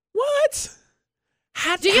 what?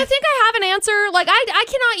 Do you think I have an answer? Like, I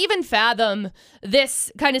cannot even fathom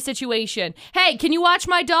this kind of situation. Hey, can you watch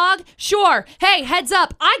my dog? Sure. Hey, heads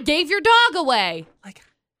up, I gave your dog away. Like,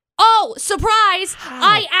 oh, surprise!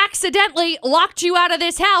 I accidentally locked you out of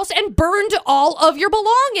this house and burned all of your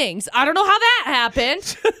belongings. I don't know how that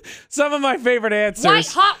happened. some of my favorite answers. White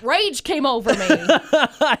hot rage came over me.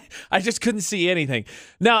 I just couldn't see anything.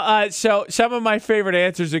 Now, so some of my favorite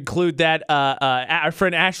answers include that our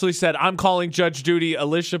friend Ashley said, I'm calling Judge Judy.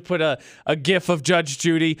 Alicia put a gif of Judge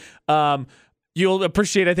Judy. You'll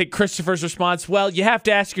appreciate, I think, Christopher's response. Well, you have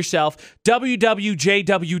to ask yourself,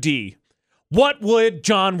 WWJWD. What would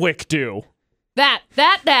John Wick do? That.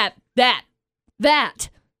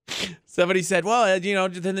 Somebody said, well,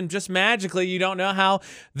 then just magically, you don't know how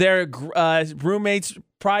their roommate's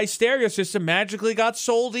prize stereo system magically got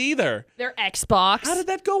sold either. Their Xbox. How did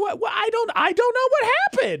that go? Well, I don't know what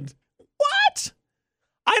happened. What?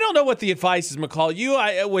 I don't know what the advice is,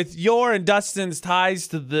 McCall. With your and Dustin's ties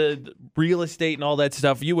to the real estate and all that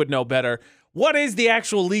stuff, you would know better. What is the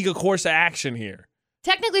actual legal course of action here?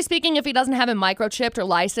 Technically speaking, if he doesn't have him microchipped or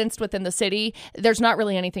licensed within the city, there's not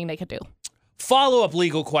really anything they could do. Follow-up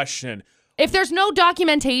legal question. If there's no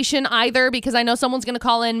documentation either, because I know someone's going to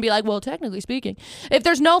call in and be like, well, technically speaking, if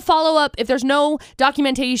there's no follow-up, if there's no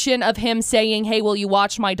documentation of him saying, hey, will you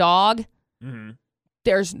watch my dog? Mm-hmm.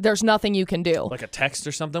 there's nothing you can do. Like a text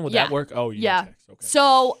or something? Would Yeah. that work? Oh, Yeah. text. Okay.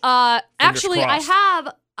 So actually, crossed.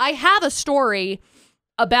 I have a story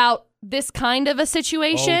about this kind of a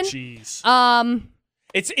situation. Oh, jeez.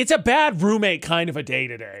 It's a bad roommate kind of a day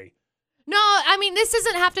today. No, I mean, this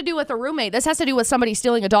doesn't have to do with a roommate. This has to do with somebody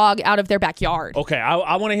stealing a dog out of their backyard. Okay,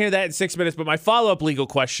 I want to hear that in 6 minutes, but my follow-up legal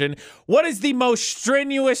question, what is the most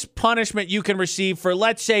strenuous punishment you can receive for,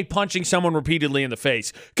 let's say, punching someone repeatedly in the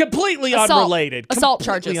face? Completely unrelated. Assault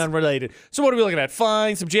Completely charges. unrelated. So what are we looking at?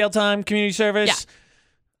 Fine, some jail time, community service? Yeah.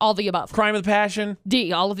 All the above. Crime of the passion?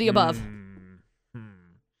 D, all of the above.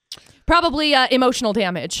 Probably emotional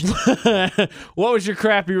damage. What was your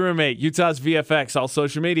crappy roommate? Utah's VFX, all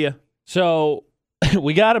social media. So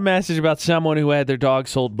we got a message about someone who had their dog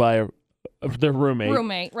sold by their roommate.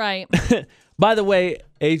 Roommate, right. By the way,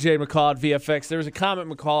 AJ McCall at VFX, there was a comment,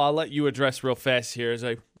 McCall, I'll let you address real fast here as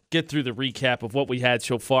I get through the recap of what we had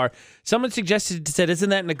so far. Someone said, isn't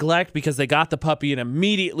that neglect because they got the puppy and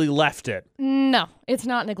immediately left it? No, it's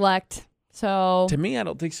not neglect. So to me, I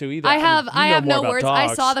don't think so either. I have no words.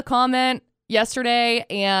 Dogs. I saw the comment yesterday,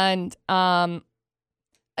 and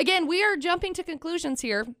again, we are jumping to conclusions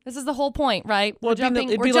here. This is the whole point, right? Well, we're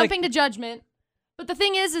jumping to judgment. But the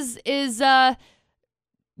thing is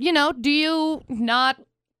do you not,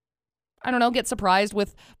 I don't know, get surprised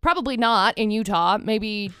with, probably not in Utah.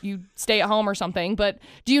 Maybe you stay at home or something, but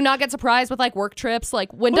do you not get surprised with like work trips?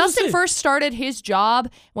 Like when Dustin first started his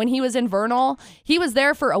job, when he was in Vernal, he was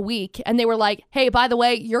there for a week and they were like, hey, by the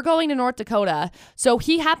way, you're going to North Dakota. So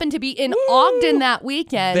he happened to be in Ogden that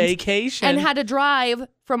weekend. Vacation. And had to drive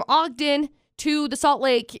from Ogden to the Salt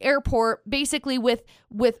Lake airport basically with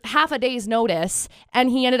half a day's notice.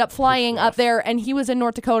 And he ended up flying up there and he was in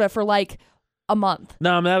North Dakota for like a month.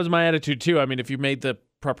 No, I mean, that was my attitude too. I mean, if you made the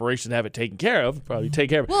preparation to have it taken care of, probably take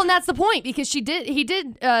care of it. Well, and that's the point because he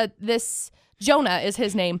did this. Jonah is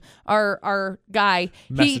his name. Our guy.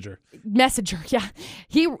 Messenger. Yeah.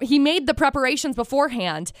 He made the preparations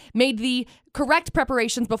beforehand. Made the correct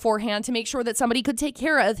preparations beforehand to make sure that somebody could take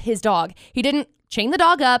care of his dog. He didn't chain the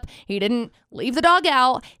dog up. He didn't leave the dog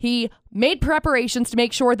out. He made preparations to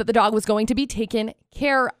make sure that the dog was going to be taken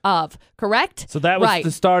care of. Correct? So that was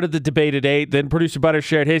the start of the debate at 8. Then producer Butter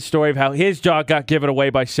shared his story of how his dog got given away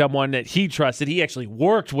by someone that he trusted. He actually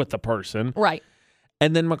worked with the person. Right.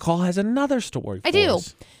 And then McCall has another story for I do.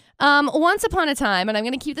 us. Once upon a time, and I'm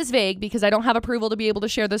going to keep this vague because I don't have approval to be able to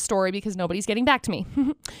share this story because nobody's getting back to me.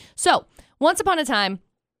 So, once upon a time,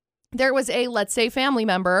 there was a, let's say, family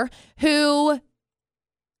member who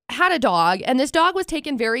had a dog, and this dog was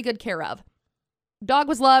taken very good care of. Dog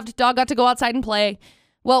was loved. Dog got to go outside and play.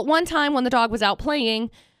 Well, one time when the dog was out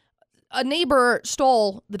playing, a neighbor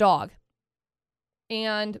stole the dog.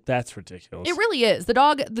 And that's ridiculous. It really is. The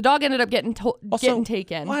dog ended up getting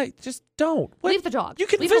taken. Why? Just don't. Leave the dog. You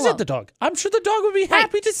can visit the dog. I'm sure the dog would be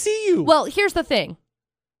happy to see you. Well, here's the thing.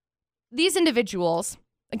 These individuals,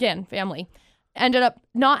 again, family, ended up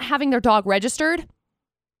not having their dog registered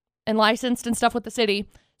and licensed and stuff with the city.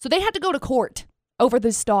 So they had to go to court over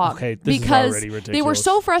this dog. Okay, this because is already ridiculous. They were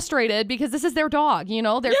so frustrated because this is their dog. You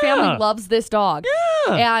know, their family loves this dog.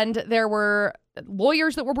 Yeah. And there were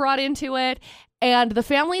lawyers that were brought into it. And the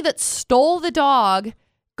family that stole the dog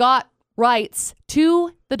got rights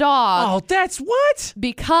to the dog. Oh, that's what?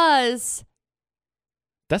 Because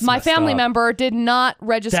that's my family up. member did not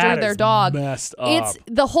register their dog. Messed up.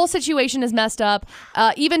 The whole situation is messed up.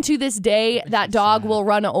 Even to this day, that dog will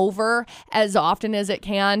run over as often as it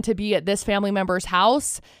can to be at this family member's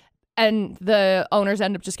house. And the owners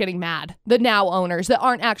end up just getting mad. The now owners that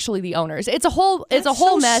aren't actually the owners. It's a whole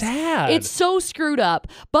mess. Sad. It's so screwed up.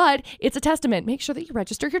 But it's a testament. Make sure that you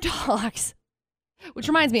register your dogs. Which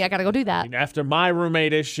reminds me, I got to go do that. I mean, after my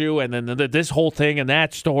roommate issue and then this whole thing and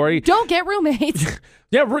that story. Don't get roommates.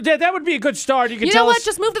 Yeah, that would be a good start. You know what?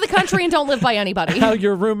 Just move to the country and don't live by anybody. How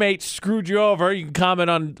your roommate screwed you over. You can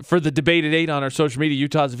comment for the debate at 8 on our social media,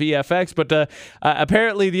 Utah's VFX. But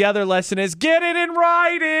apparently the other lesson is get it in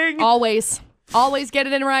writing. Always get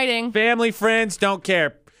it in writing. Family, friends, don't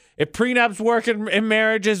care. If prenups work in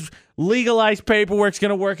marriages, legalized paperwork's going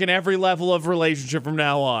to work in every level of relationship from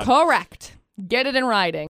now on. Correct. Get it in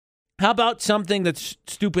writing. How about something that's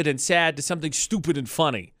stupid and sad to something stupid and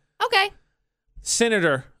funny? Okay.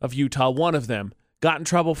 Senator of Utah, one of them, got in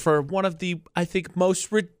trouble for one of the, I think,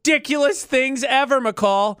 most ridiculous things ever,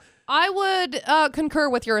 McCall. I would concur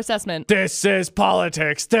with your assessment. This is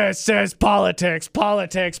politics. This is politics.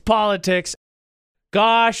 Politics. Politics.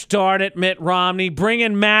 Gosh darn it, Mitt Romney,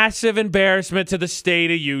 bringing massive embarrassment to the state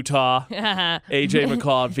of Utah. AJ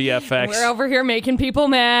McCall at VFX. We're over here making people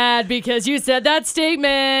mad because you said that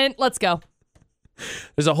statement. Let's go.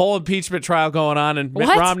 There's a whole impeachment trial going on, and Mitt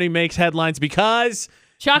Romney makes headlines because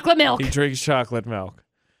chocolate milk. He drinks chocolate milk.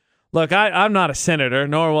 Look, I'm not a senator,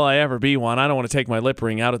 nor will I ever be one. I don't want to take my lip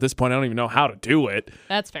ring out at this point. I don't even know how to do it.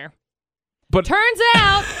 That's fair. But turns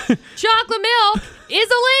out chocolate milk is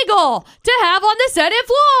illegal to have on the Senate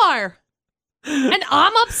floor. And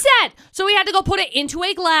I'm upset. So we had to go put it into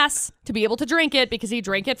a glass to be able to drink it because he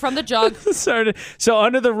drank it from the jug. So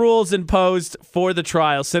under the rules imposed for the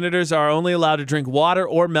trial, senators are only allowed to drink water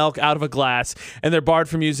or milk out of a glass, and they're barred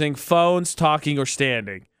from using phones, talking, or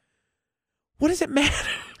standing. What does it matter?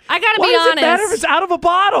 I gotta be honest. Why does it matter if it's out of a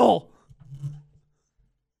bottle?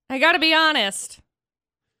 I gotta be honest.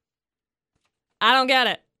 I don't get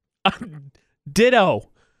it. Ditto.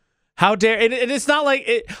 How dare and it's not like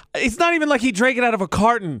it's not even like he drank it out of a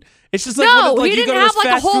carton. It's just like no, like he you didn't go to have this like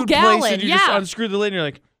fast a whole food gallon. place and you just unscrew the lid and you're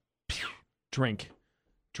like, drink.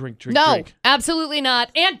 No, absolutely not.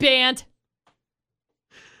 And banned.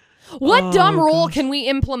 What dumb rule can we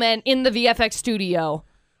implement in the VFX studio?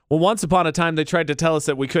 Well, once upon a time, they tried to tell us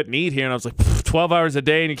that we couldn't eat here, and I was like, 12 hours a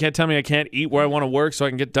day, and you can't tell me I can't eat where I want to work so I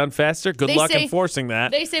can get done faster? Good luck enforcing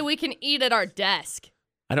that. They say we can eat at our desk.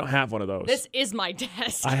 I don't have one of those. This is my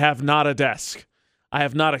desk. I have not a desk. I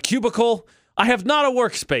have not a cubicle. I have not a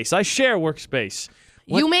workspace. I share workspace.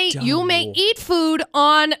 You may eat food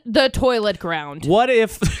on the toilet ground. What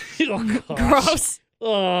if... oh, gross.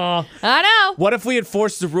 Oh. I know. What if we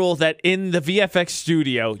enforced the rule that in the VFX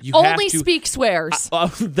studio you only have to speak swears?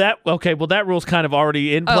 That rule's kind of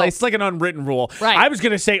already in place. It's like an unwritten rule. Right. I was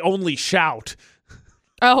going to say only shout.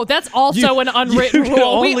 Oh, that's also an unwritten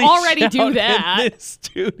rule. We already do that. In this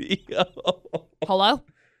studio. Hello?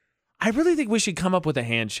 I really think we should come up with a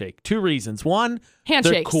handshake. 2 reasons. 1,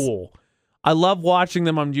 handshakes. They're cool. I love watching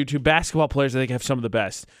them on YouTube. Basketball players, I think, have some of the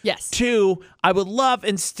best. Yes. 2, I would love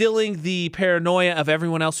instilling the paranoia of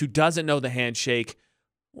everyone else who doesn't know the handshake.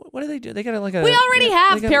 What do they do? They got like a. We already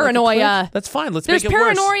have paranoia. That's fine. Let's There's make it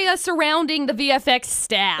worse. There's paranoia surrounding the VFX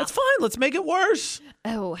staff. That's fine. Let's make it worse.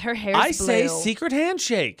 Oh, her hair's I blue. say secret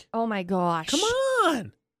handshake. Oh my gosh. Come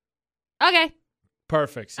on. Okay.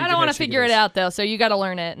 Perfect. I don't want to figure it out though, so you got to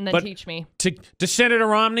learn it and then teach me. To Senator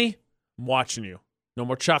Romney, I'm watching you. No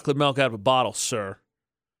more chocolate milk out of a bottle, sir.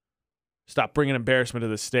 Stop bringing embarrassment to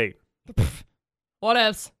the state. What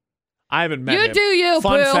else? I haven't met him. You do you,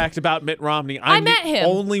 Fun boo. fact about Mitt Romney. I met him.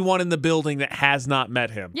 Only one in the building that has not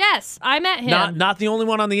met him. Yes, I met him. Not the only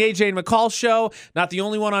one on the AJ and McCall show. Not the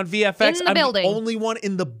only one on VFX. In the building. The only one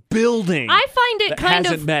in the building. I find it kind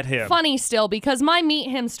of met him. funny still because my meet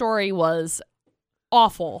him story was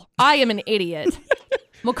awful. I am an idiot.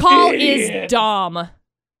 McCall is dumb.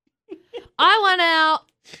 I went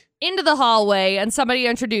out into the hallway and somebody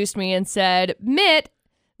introduced me and said, Mitt,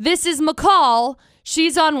 this is McCall.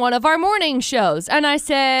 She's on one of our morning shows. And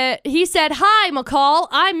he said, hi, McCall,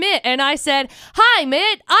 I'm Mitt. And I said, hi,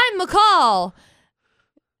 Mitt, I'm McCall.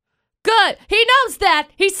 Good. He knows that.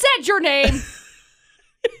 He said your name.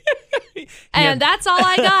 And that's all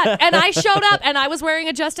I got. And I showed up and I was wearing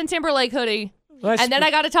a Justin Timberlake hoodie. And then I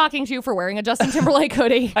got a talking to for wearing a Justin Timberlake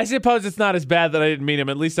hoodie. I suppose it's not as bad that I didn't meet him.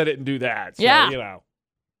 At least I didn't do that. So, yeah. You know.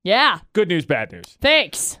 Yeah. Good news, bad news.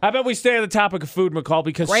 Thanks. How about we stay on the topic of food, McCall,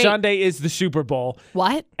 because Sunday is the Super Bowl.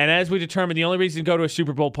 What? And as we determined, the only reason to go to a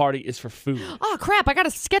Super Bowl party is for food. Oh, crap. I got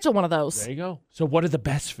to schedule one of those. There you go. So what are the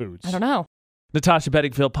best foods? I don't know. Natasha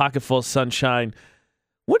Bedingfield, Pocket Full of Sunshine.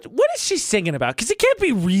 What is she singing about? Because it can't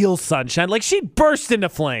be real sunshine. Like, she burst into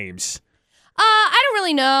flames. I don't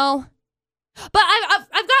really know. But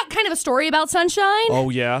I've got kind of a story about sunshine. Oh,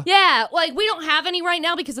 yeah? Yeah, like we don't have any right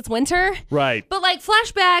now because it's winter. Right. But like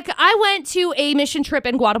flashback, I went to a mission trip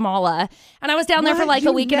in Guatemala and I was down there for like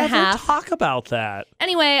a week and a half. Talk about that.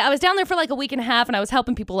 Anyway, I was down there for like a week and a half and I was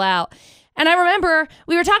helping people out. And I remember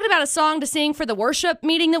we were talking about a song to sing for the worship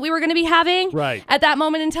meeting that we were going to be having at that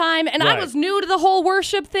moment in time. And I was new to the whole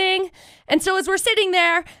worship thing. And so as we're sitting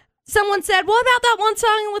there, someone said, what about that one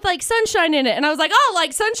song with like sunshine in it? And I was like, oh,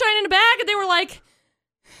 like sunshine in a bag? And they were like,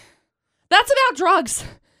 that's about drugs.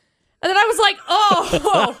 And then I was like,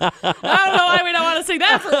 oh, I don't know why we don't want to sing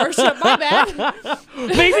that for worship. My bad.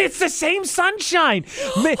 Maybe it's the same sunshine.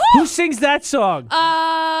 Who sings that song?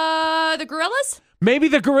 The Gorillas? Maybe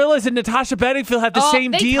the Gorillas and Natasha Bedingfield have the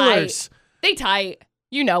same dealers. They tight.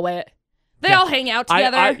 You know it. They all hang out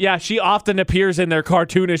together. Yeah, she often appears in their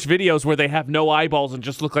cartoonish videos where they have no eyeballs and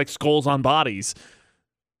just look like skulls on bodies.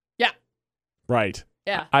 Yeah. Right.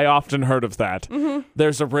 Yeah. I often heard of that. Mm-hmm.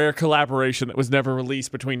 There's a rare collaboration that was never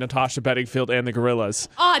released between Natasha Bedingfield and the Gorillas.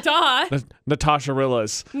 Duh.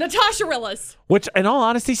 Natasha-rillas. Natasha-rillas. Which, in all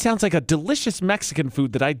honesty, sounds like a delicious Mexican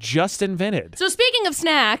food that I just invented. So speaking of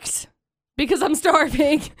snacks, because I'm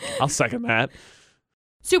starving. I'll second that.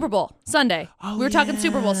 Super Bowl, Sunday. Oh, we were talking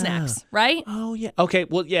Super Bowl snacks, right? Oh, yeah. Okay,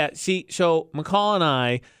 well, yeah. See, so McCall and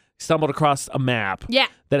I stumbled across a map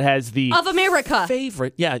that has the... Of America.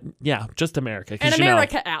 Favorite. Yeah, just America. An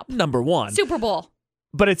America app. Number one. Super Bowl.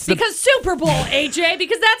 But it's because Super Bowl, AJ,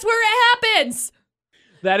 because that's where it happens.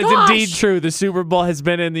 That is indeed true. The Super Bowl has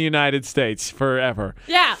been in the United States forever.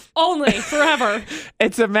 Yeah, only forever.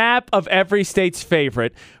 It's a map of every state's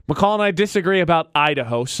favorite. McCall and I disagree about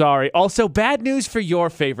Idaho. Sorry. Also, bad news for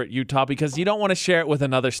your favorite, Utah, because you don't want to share it with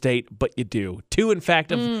another state, but you do. 2, in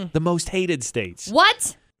fact, of the most hated states.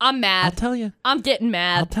 What? I'm mad. I'll tell you. I'm getting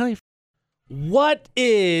mad. I'll tell you. What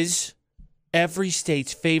is every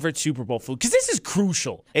state's favorite Super Bowl food? Because this is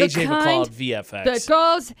crucial. AJ McCall at VFX. That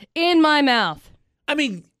goes in my mouth. I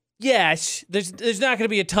mean, yes, there's not going to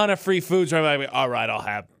be a ton of free foods where I'm like, all right, I'll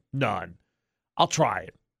have none. I'll try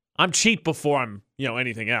it. I'm cheap before I'm,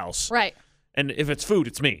 anything else. Right. And if it's food,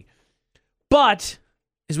 it's me. But,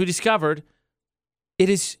 as we discovered, it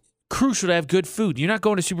is crucial to have good food. You're not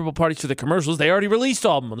going to Super Bowl parties for the commercials. They already released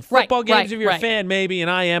all of them. The football games, if you're a fan, maybe, and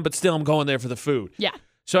I am, but still I'm going there for the food. Yeah.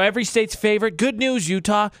 So every state's favorite. Good news,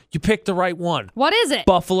 Utah. You picked the right one. What is it?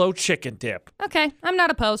 Buffalo chicken dip. Okay, I'm not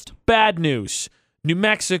opposed. Bad news. New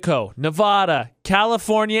Mexico, Nevada,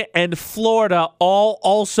 California, and Florida all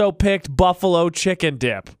also picked buffalo chicken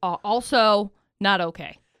dip. Also, not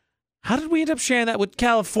okay. How did we end up sharing that with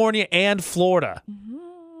California and Florida?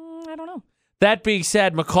 I don't know. That being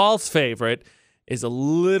said, McCall's favorite is a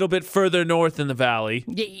little bit further north in the valley.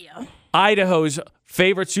 Yeah. Idaho's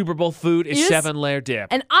favorite Super Bowl food is 7-layer dip.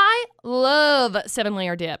 And I love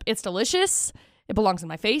 7-layer dip. It's delicious. It belongs in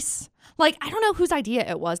my face. Like, I don't know whose idea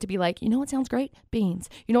it was to be like, you know what sounds great? Beans.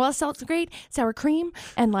 You know what else sounds great? Sour cream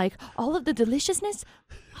and like all of the deliciousness.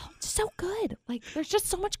 Oh, it's so good. Like, there's just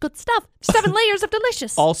so much good stuff. 7 layers of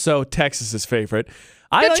delicious. Also, Texas's favorite.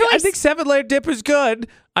 I think 7-layer dip is good.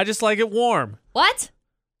 I just like it warm. What?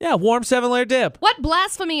 Yeah, warm 7-layer dip. What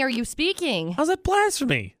blasphemy are you speaking? How's that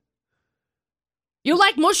blasphemy? You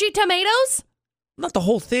like mushy tomatoes? Not the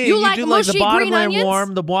whole thing. You like do mushy like the bottom green layer onions?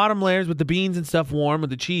 warm, the bottom layers with the beans and stuff warm,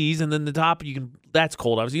 with the cheese, and then the top you can. That's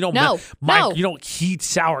cold. Obviously, you don't. No. You don't heat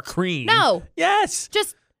sour cream. No. Yes.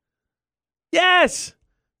 Just. Yes.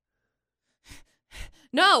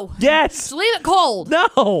 No. Yes. Just leave it cold. No.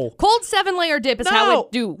 Cold 7-layer dip is how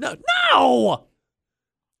it do. No.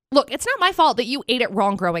 Look, it's not my fault that you ate it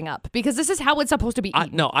wrong growing up, because this is how it's supposed to be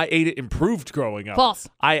eaten. I ate it improved growing up. False.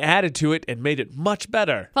 I added to it and made it much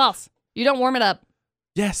better. False. You don't warm it up.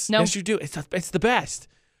 Yes. No. Yes, you do. It's the best.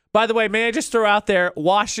 By the way, may I just throw out there,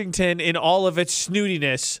 Washington in all of its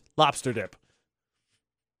snootiness, lobster dip.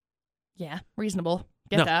 Yeah, reasonable.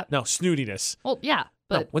 Get that. No, snootiness. Well, yeah,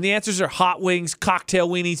 but No, when the answers are hot wings, cocktail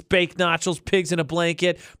weenies, baked nachos, pigs in a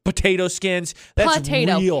blanket, potato skins, that's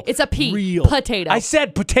potato. real. It's a P. Real. Potato. I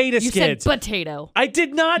said potato You skins. said potato. I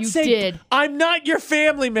did not You say. did. I'm not your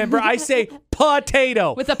family member. I say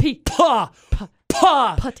potato. With a P. Pa.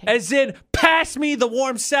 Potato. As in, pass me the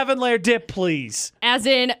warm 7-layer dip, please. As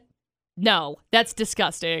in, no, that's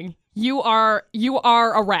disgusting. You are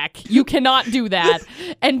a wreck. You cannot do that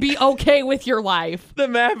and be okay with your life. The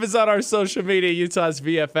map is on our social media, Utah's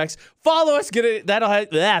VFX. Follow us.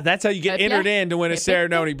 That's how you get entered in to win a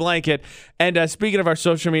Serenoni blanket. And speaking of our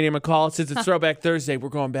social media, McCall, since it's Throwback Thursday, we're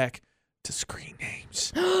going back to screen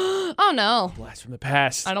names. Oh, no. Blast from the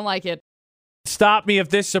past. I don't like it. Stop me if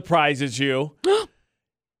this surprises you.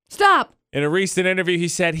 Stop. In a recent interview, he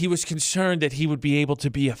said he was concerned that he would be able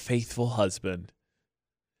to be a faithful husband.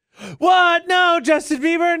 What? No, Justin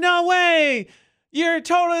Bieber, no way. You're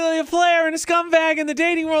totally a player and a scumbag in the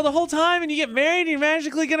dating world the whole time, and you get married and you're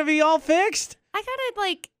magically going to be all fixed? I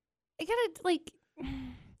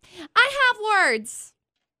have words.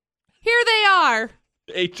 Here they are.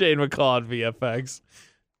 AJ and McCall on VFX.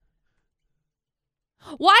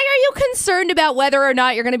 Why are you concerned about whether or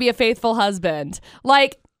not you're going to be a faithful husband?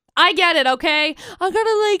 Like, I get it, okay? I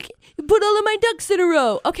gotta, put all of my ducks in a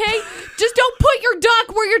row, okay? Just don't put your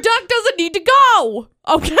duck where your duck doesn't need to go,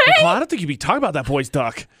 okay? McCall, I don't think you'd be talking about that boy's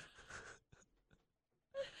duck.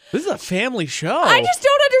 This is a family show. I just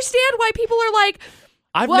don't understand why people are like,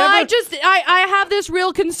 I have this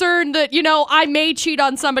real concern that, I may cheat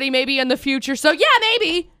on somebody maybe in the future, so yeah,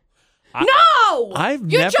 maybe.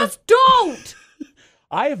 Just don't.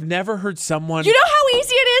 I have never heard someone. You know how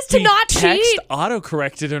easy it is to not text cheat?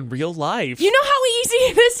 Auto-corrected in real life. You know how easy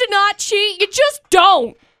it is to not cheat? You just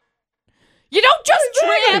don't. You don't just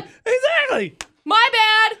trip. Exactly. My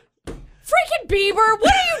bad. Freaking Bieber,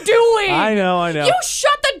 what are you doing? I know. You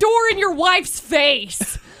shut the door in your wife's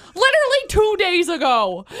face. Literally 2 days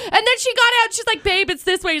ago. And then she got out. She's like, babe, it's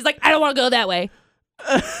this way. He's like, I don't want to go that way.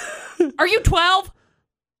 Are you 12?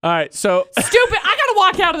 All right, so Stupid. I gotta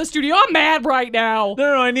walk out of the studio. I'm mad right now.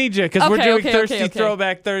 No, I need you because we're doing Thirsty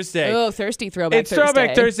Throwback Thursday. Oh, Thirsty Throwback Thursday. It's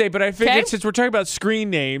Throwback Thursday, but I figured since we're talking about screen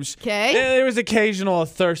names, there was occasional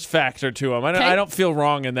thirst factor to them. I don't feel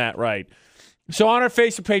wrong in that, right? So on our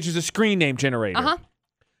Facebook page is a screen name generator. Uh-huh.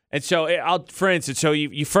 And so, for instance, so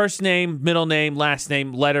you first name, middle name, last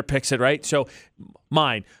name, letter picks it, right? So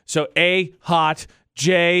mine. So A, hot,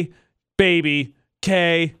 J, baby,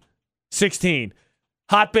 K, 16.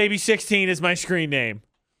 Hot Baby 16 is my screen name.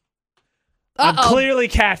 I'm clearly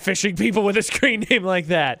catfishing people with a screen name like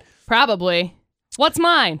that. Probably. What's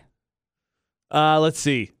mine? Let's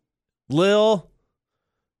see. Lil.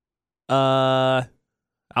 Alphabet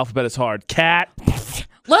is hard. Cat.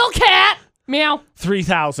 Lil Cat. Meow.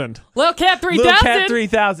 3000. Lil Cat 3000. Lil Cat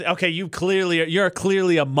 3000. Okay, you're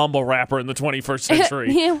clearly a mumble rapper in the 21st century.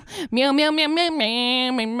 Meow, meow, meow, meow,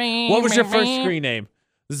 meow, meow, meow. What was your first screen name?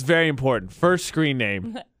 This is very important. First screen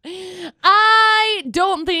name. I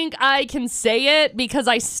don't think I can say it because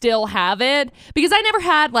I still have it. Because I never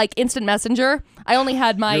had like instant messenger. I only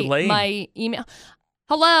had my email.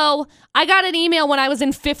 Hello. I got an email when I was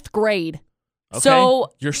in 5th grade. Okay.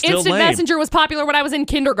 So you're still instant lame. messenger was popular when I was in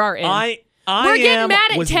kindergarten. We're getting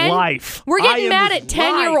mad at 10. Life. We're getting mad at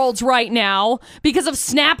 10-year-olds right now because of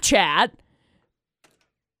Snapchat.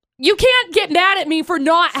 You can't get mad at me for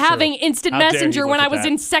not having instant messenger when I was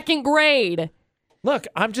in 2nd grade. Look,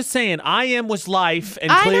 I'm just saying, IM was life,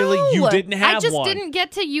 and clearly you didn't have one. I just didn't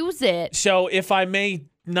get to use it. So if I may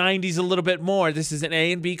 90s a little bit more, this is an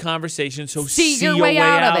A and B conversation, so see your way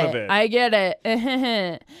out of it. I get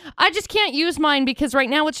it. I just can't use mine because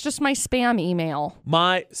right now it's just my spam email.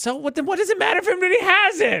 So what does it matter if everybody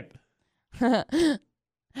has it?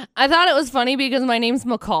 I thought it was funny because my name's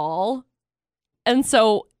McCall, and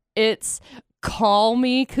so it's Call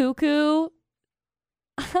Me Cuckoo.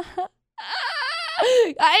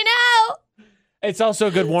 I know. It's also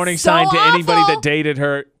a good warning sign to anybody that dated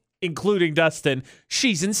her, including Dustin.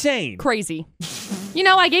 She's insane. Crazy.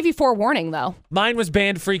 I gave you forewarning, though. Mine was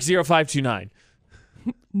Bandfreak0529.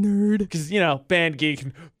 Nerd. Because, band geek,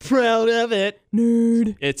 proud of it.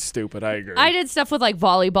 Nerd. It's stupid, I agree. I did stuff with, like,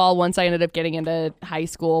 volleyball once I ended up getting into high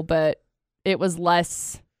school, but it was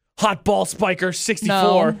less... Hot Ball Spiker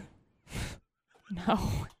 64.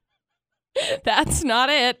 No. That's not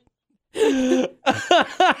it.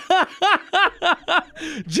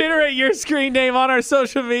 Generate your screen name on our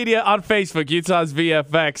social media on Facebook, Utah's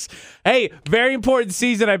VFX. Hey, very important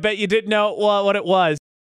season. I bet you didn't know what it was.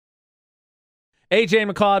 AJ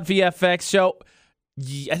and McCall at VFX. So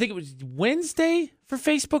I think it was Wednesday for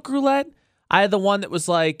Facebook Roulette. I had the one that was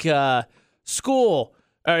like school.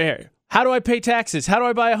 All right, here. How do I pay taxes? How do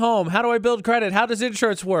I buy a home? How do I build credit? How does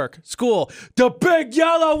insurance work? School. The big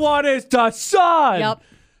yellow one is the sun. Yep.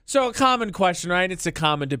 So a common question, right? It's a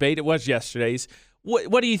common debate. It was yesterday's.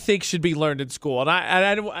 What do you think should be learned in school? And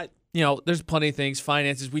I there's plenty of things.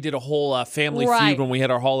 Finances. We did a whole family feud when we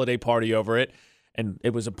had our holiday party over it, and it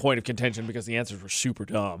was a point of contention because the answers were super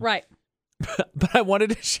dumb. Right. But I wanted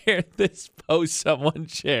to share this post someone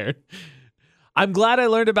shared. I'm glad I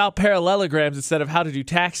learned about parallelograms instead of how to do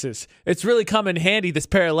taxes. It's really come in handy this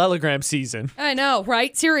parallelogram season. I know,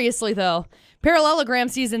 right? Seriously, though. Parallelogram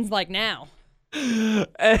season's like now.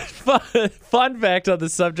 And fun fact on the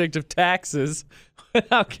subject of taxes,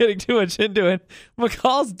 without getting too much into it,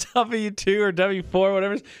 McCall's W-2 or W-4,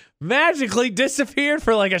 whatever, magically disappeared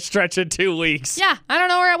for like a stretch of 2 weeks. Yeah, I don't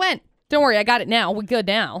know where it went. Don't worry, I got it now. We're good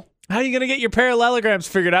now. How are you going to get your parallelograms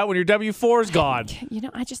figured out when your W-4 is gone?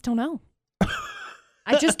 I just don't know.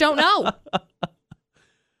 I just don't know.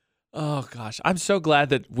 Oh, gosh. I'm so glad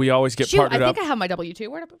that we always get partnered up. I think I have my W-2.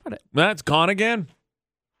 Where did I put it? That's gone again.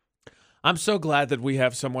 I'm so glad that we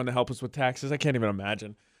have someone to help us with taxes. I can't even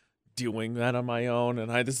imagine doing that on my own. And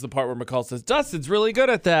this is the part where McCall says, Dustin's really good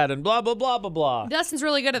at that and blah, blah, blah, blah, blah. Dustin's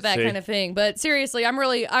really good at that kind of thing. But seriously, I'm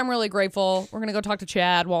really grateful. We're going to go talk to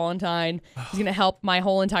Chad Wallentyne. He's going to help my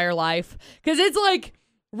whole entire life. Because it's like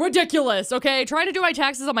ridiculous, okay? Trying to do my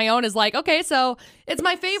taxes on my own is like, okay, so it's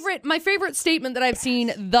my favorite statement that I've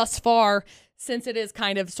seen thus far since it is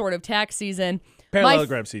kind of sort of tax season.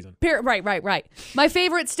 Parallelogram season. Right. My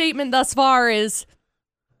favorite statement thus far is,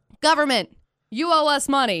 government, you owe us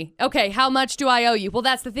money. Okay, how much do I owe you? Well,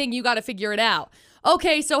 that's the thing. You got to figure it out.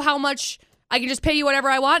 Okay, so how much? I can just pay you whatever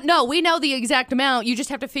I want? No, we know the exact amount. You just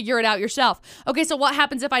have to figure it out yourself. Okay, so what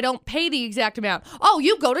happens if I don't pay the exact amount? Oh,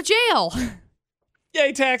 you go to jail.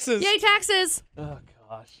 Yay, taxes. Yay, taxes. Oh,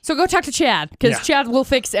 gosh. So go talk to Chad, because Chad will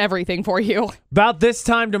fix everything for you. About this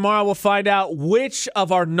time tomorrow, we'll find out which of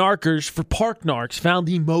our narkers for Park Narcs found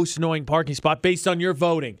the most annoying parking spot based on your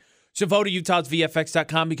voting. So vote at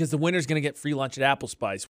utahsvfx.com because the winner's going to get free lunch at Apple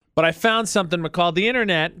Spice. But I found something McCall, the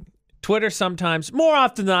internet, Twitter sometimes, more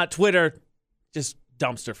often than not, Twitter, just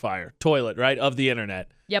dumpster fire, toilet, right, of the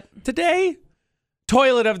internet. Yep. Today,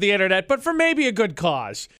 toilet of the internet, but for maybe a good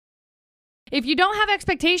cause. If you don't have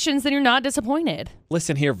expectations, then you're not disappointed.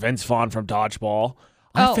 Listen here, Vince Vaughn from Dodgeball.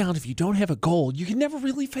 I found if you don't have a goal, you can never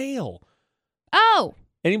really fail. Oh.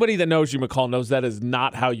 Anybody that knows you, McCall, knows that is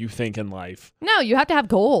not how you think in life. No, you have to have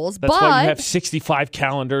goals. That's why you have 65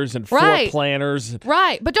 calendars and 4 planners.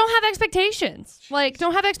 Right, but don't have expectations. Like,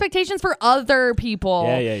 don't have expectations for other people.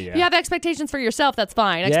 Yeah. You have expectations for yourself, that's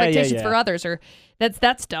fine. Expectations for others are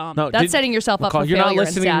that's dumb. No, that's setting yourself up for failure and sadness. You're not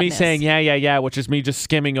listening to me saying, yeah, which is me just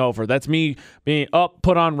skimming over. That's me being,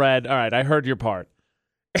 put on red. All right, I heard your part.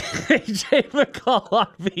 AJ McCall on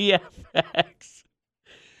VFX.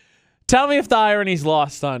 Tell me if the irony's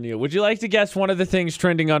lost on you. Would you like to guess one of the things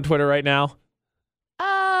trending on Twitter right now?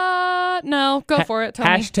 No. Go for it. Tell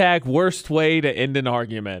me. Hashtag worst way to end an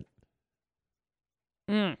argument.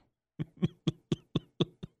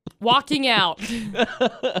 Walking out.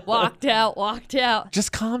 Walked out.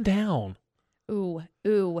 Just calm down. Ooh.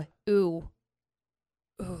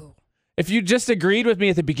 If you just agreed with me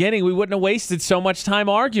at the beginning, we wouldn't have wasted so much time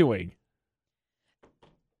arguing.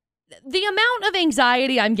 The amount of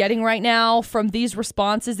anxiety I'm getting right now from these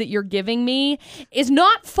responses that you're giving me is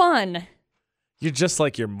not fun. You're just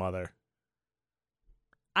like your mother.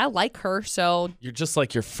 I like her, so... You're just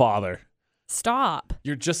like your father. Stop.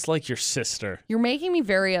 You're just like your sister. You're making me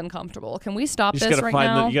very uncomfortable. Can we stop this right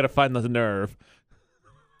now? You got to find the nerve.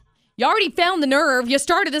 You already found the nerve. You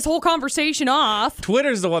started this whole conversation off.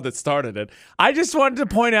 Twitter's the one that started it. I just wanted to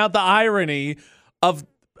point out the irony of...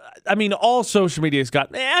 I mean, all social media's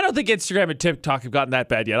got... I don't think Instagram and TikTok have gotten that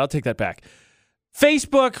bad yet. I'll take that back.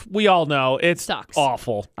 Facebook, we all know, it's sucks.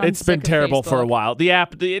 Awful. It's been terrible for a while. The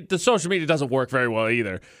app, the social media doesn't work very well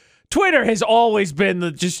either. Twitter has always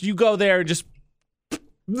been you go there and just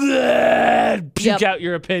puke out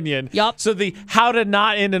your opinion. Yep. So the how to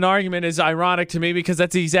not end an argument is ironic to me because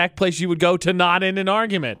that's the exact place you would go to not end an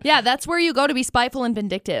argument. Yeah, that's where you go to be spiteful and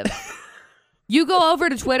vindictive. You go over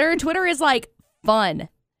to Twitter, and Twitter is like fun.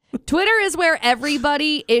 Twitter is where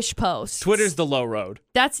everybody ish posts. Twitter's the low road.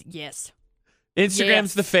 Yes.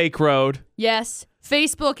 Instagram's the fake road. Yes.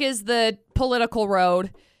 Facebook is the political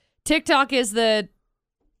road. TikTok is the...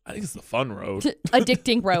 I think it's the fun road.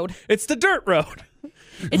 Addicting road. It's the dirt road.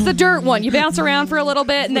 It's the dirt one. You bounce around for a little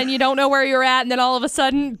bit, and then you don't know where you're at, and then all of a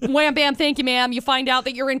sudden, wham, bam, thank you, ma'am, you find out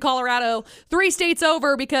that you're in Colorado 3 states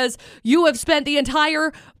over because you have spent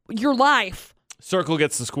your life... Circle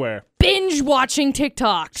gets the square. Binge watching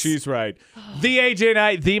TikToks. She's right. The AJ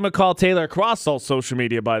Knight, the McCall Taylor across all social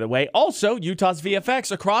media, by the way. Also, Utah's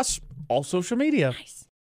VFX across all social media. Nice.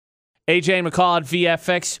 AJ and McCall on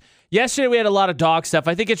VFX. Yesterday, we had a lot of dog stuff.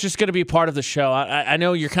 I think it's just going to be part of the show. I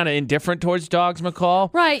know you're kind of indifferent towards dogs, McCall.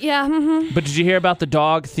 Right, yeah. Mm-hmm. But did you hear about the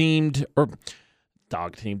dog-themed...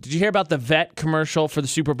 Did you hear about the vet commercial for the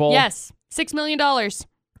Super Bowl? Yes. $6 million.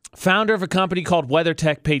 Founder of a company called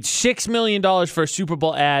WeatherTech paid $6 million for a Super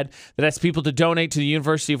Bowl ad that asked people to donate to the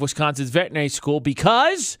University of Wisconsin's veterinary school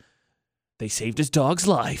because they saved his dog's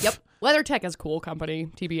life. Yep. WeatherTech is a cool company,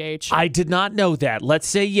 TBH. I did not know that. Let's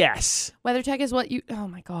say yes. WeatherTech is what you... Oh,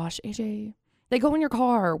 my gosh, AJ. They go in your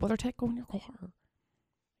car. WeatherTech go in your car.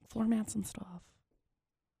 Floor mats and stuff.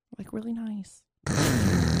 Like, really nice.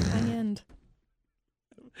 High-end.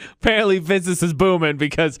 Apparently business is booming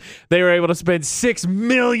because they were able to spend $6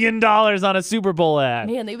 million on a Super Bowl ad.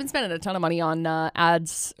 Man, they've been spending a ton of money on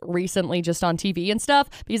ads recently just on TV and stuff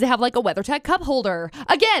because they have like a WeatherTech cup holder.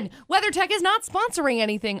 Again, WeatherTech is not sponsoring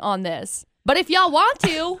anything on this. But if y'all want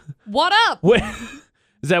to, what up?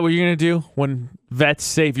 Is that what you're going to do when vets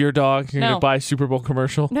save your dog? You're going to buy a Super Bowl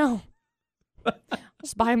commercial? No.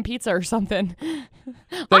 Just buy him pizza or something.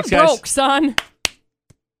 Thanks, I'm broke, guys. son.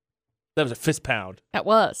 That was a fist pound. That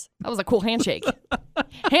was a cool handshake.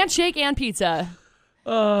 Handshake and pizza.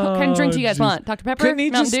 What kind of drink do you guys want? Dr. Pepper? Couldn't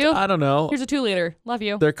he Mountain Dew? I don't know. Here's a 2-liter. Love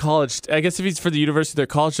you. Their college, I guess if he's for the university, their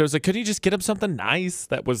college shows, like, could he just get him something nice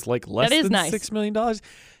that was like less than $6 million?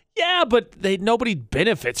 Yeah, but nobody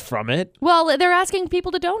benefits from it. Well, they're asking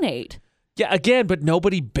people to donate. Yeah, again, but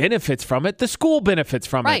nobody benefits from it. The school benefits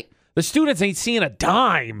from it. The students ain't seeing a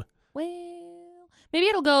dime. Well, maybe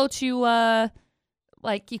it'll go to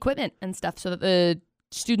like equipment and stuff so that the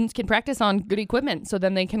students can practice on good equipment so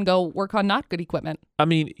then they can go work on not good equipment. I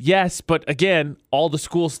mean, yes, but again, all the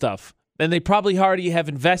school stuff. And they probably already have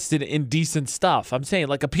invested in decent stuff. I'm saying,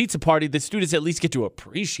 like a pizza party, the students at least get to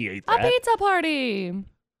appreciate that. A pizza party.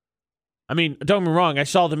 I mean, don't get me wrong. I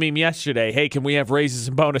saw the meme yesterday. Hey, can we have raises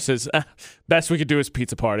and bonuses? Best we could do is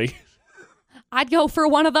pizza party. I'd go for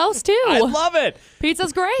one of those too. I love it.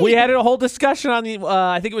 Pizza's great. We had a whole discussion on the,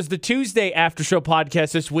 I think it was the Tuesday after show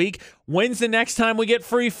podcast this week. When's the next time we get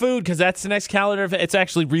free food? Because that's the next calendar event. It's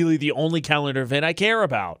actually really the only calendar event I care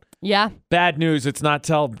about. Yeah. Bad news. It's not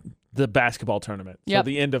till the basketball tournament. Yep.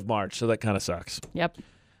 Till the end of March. So that kind of sucks. Yep.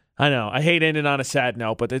 I know. I hate ending on a sad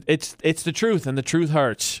note, but it's the truth, and the truth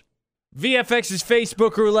hurts. VFX's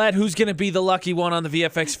Facebook roulette. Who's going to be the lucky one on the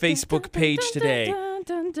VFX Facebook page today?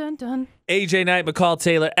 AJ Knight, McCall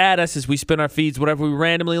Taylor, add us as we spin our feeds. Whatever we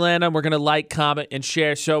randomly land on, we're going to like, comment, and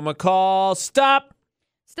share. So, McCall, stop.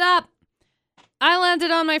 I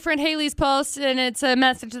landed on my friend Haley's post, and it's a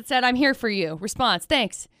message that said, I'm here for you. Response,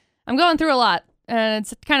 thanks. I'm going through a lot, and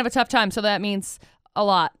it's kind of a tough time, so that means a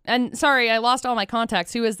lot. And sorry, I lost all my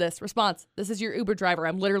contacts. Who is this? Response, this is your Uber driver.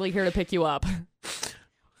 I'm literally here to pick you up.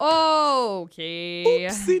 Okay.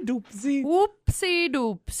 Oopsie doopsie. Whoopsie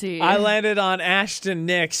doopsie. I landed on Ashton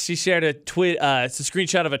Nix. She shared a tweet. It's a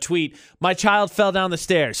screenshot of a tweet. My child fell down the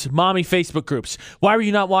stairs. Mommy Facebook groups. Why were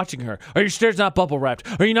you not watching her? Are your stairs not bubble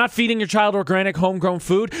wrapped? Are you not feeding your child organic homegrown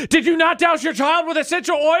food? Did you not douse your child with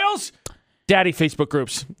essential oils? Daddy Facebook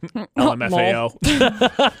groups. LMFAO.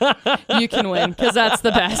 You can win because that's the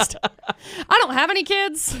best. I don't have any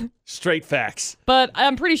kids. Straight facts. But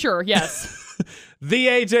I'm pretty sure, yes. The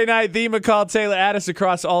AJ Knight, the McCall Taylor, add us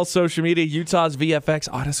across all social media. Utah's VFX,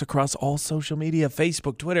 add us across all social media,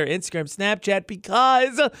 Facebook, Twitter, Instagram, Snapchat,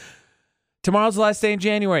 because tomorrow's the last day in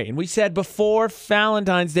January. And we said before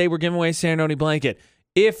Valentine's Day, we're giving away a Serenoni blanket.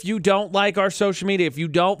 If you don't like our social media, if you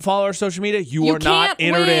don't follow our social media, you are not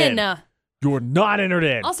entered in. You are not entered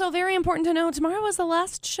in. Also, very important to know, tomorrow is the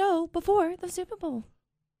last show before the Super Bowl.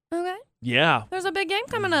 Okay? Yeah. There's a big game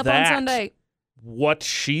coming up on Sunday. What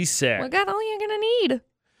she said. We got all you're going to need.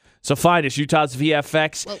 So find us, Utah's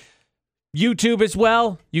VFX. Well, YouTube as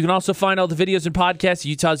well. You can also find all the videos and podcasts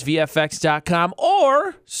at utahsvfx.com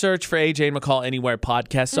or search for AJ and McCall anywhere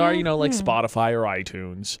podcasts are, like Spotify or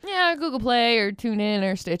iTunes. Yeah, Google Play or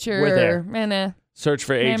TuneIn or Stitcher. We're there. Search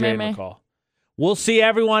for AJ and McCall. We'll see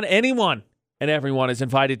anyone, and everyone is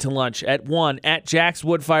invited to lunch at 1 at Jack's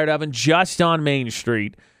Wood Fired Oven just on Main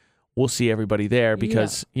Street. We'll see everybody there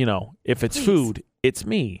because, if it's food, it's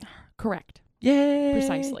me. Correct. Yay.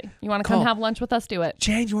 Precisely. You want to come have lunch with us? Do it.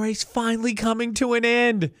 January's finally coming to an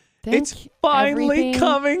end. It's finally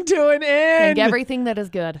coming to an end. Thank everything that is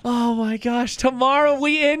good. Oh, my gosh. Tomorrow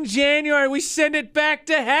we end January. We send it back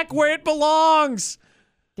to heck where it belongs.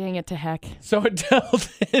 Dang it to heck. So until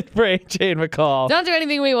then, for AJ and McCall. Don't do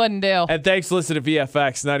anything we wouldn't do. And thanks for listening to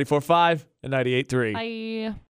VFX 94.5 and 98.3. Bye.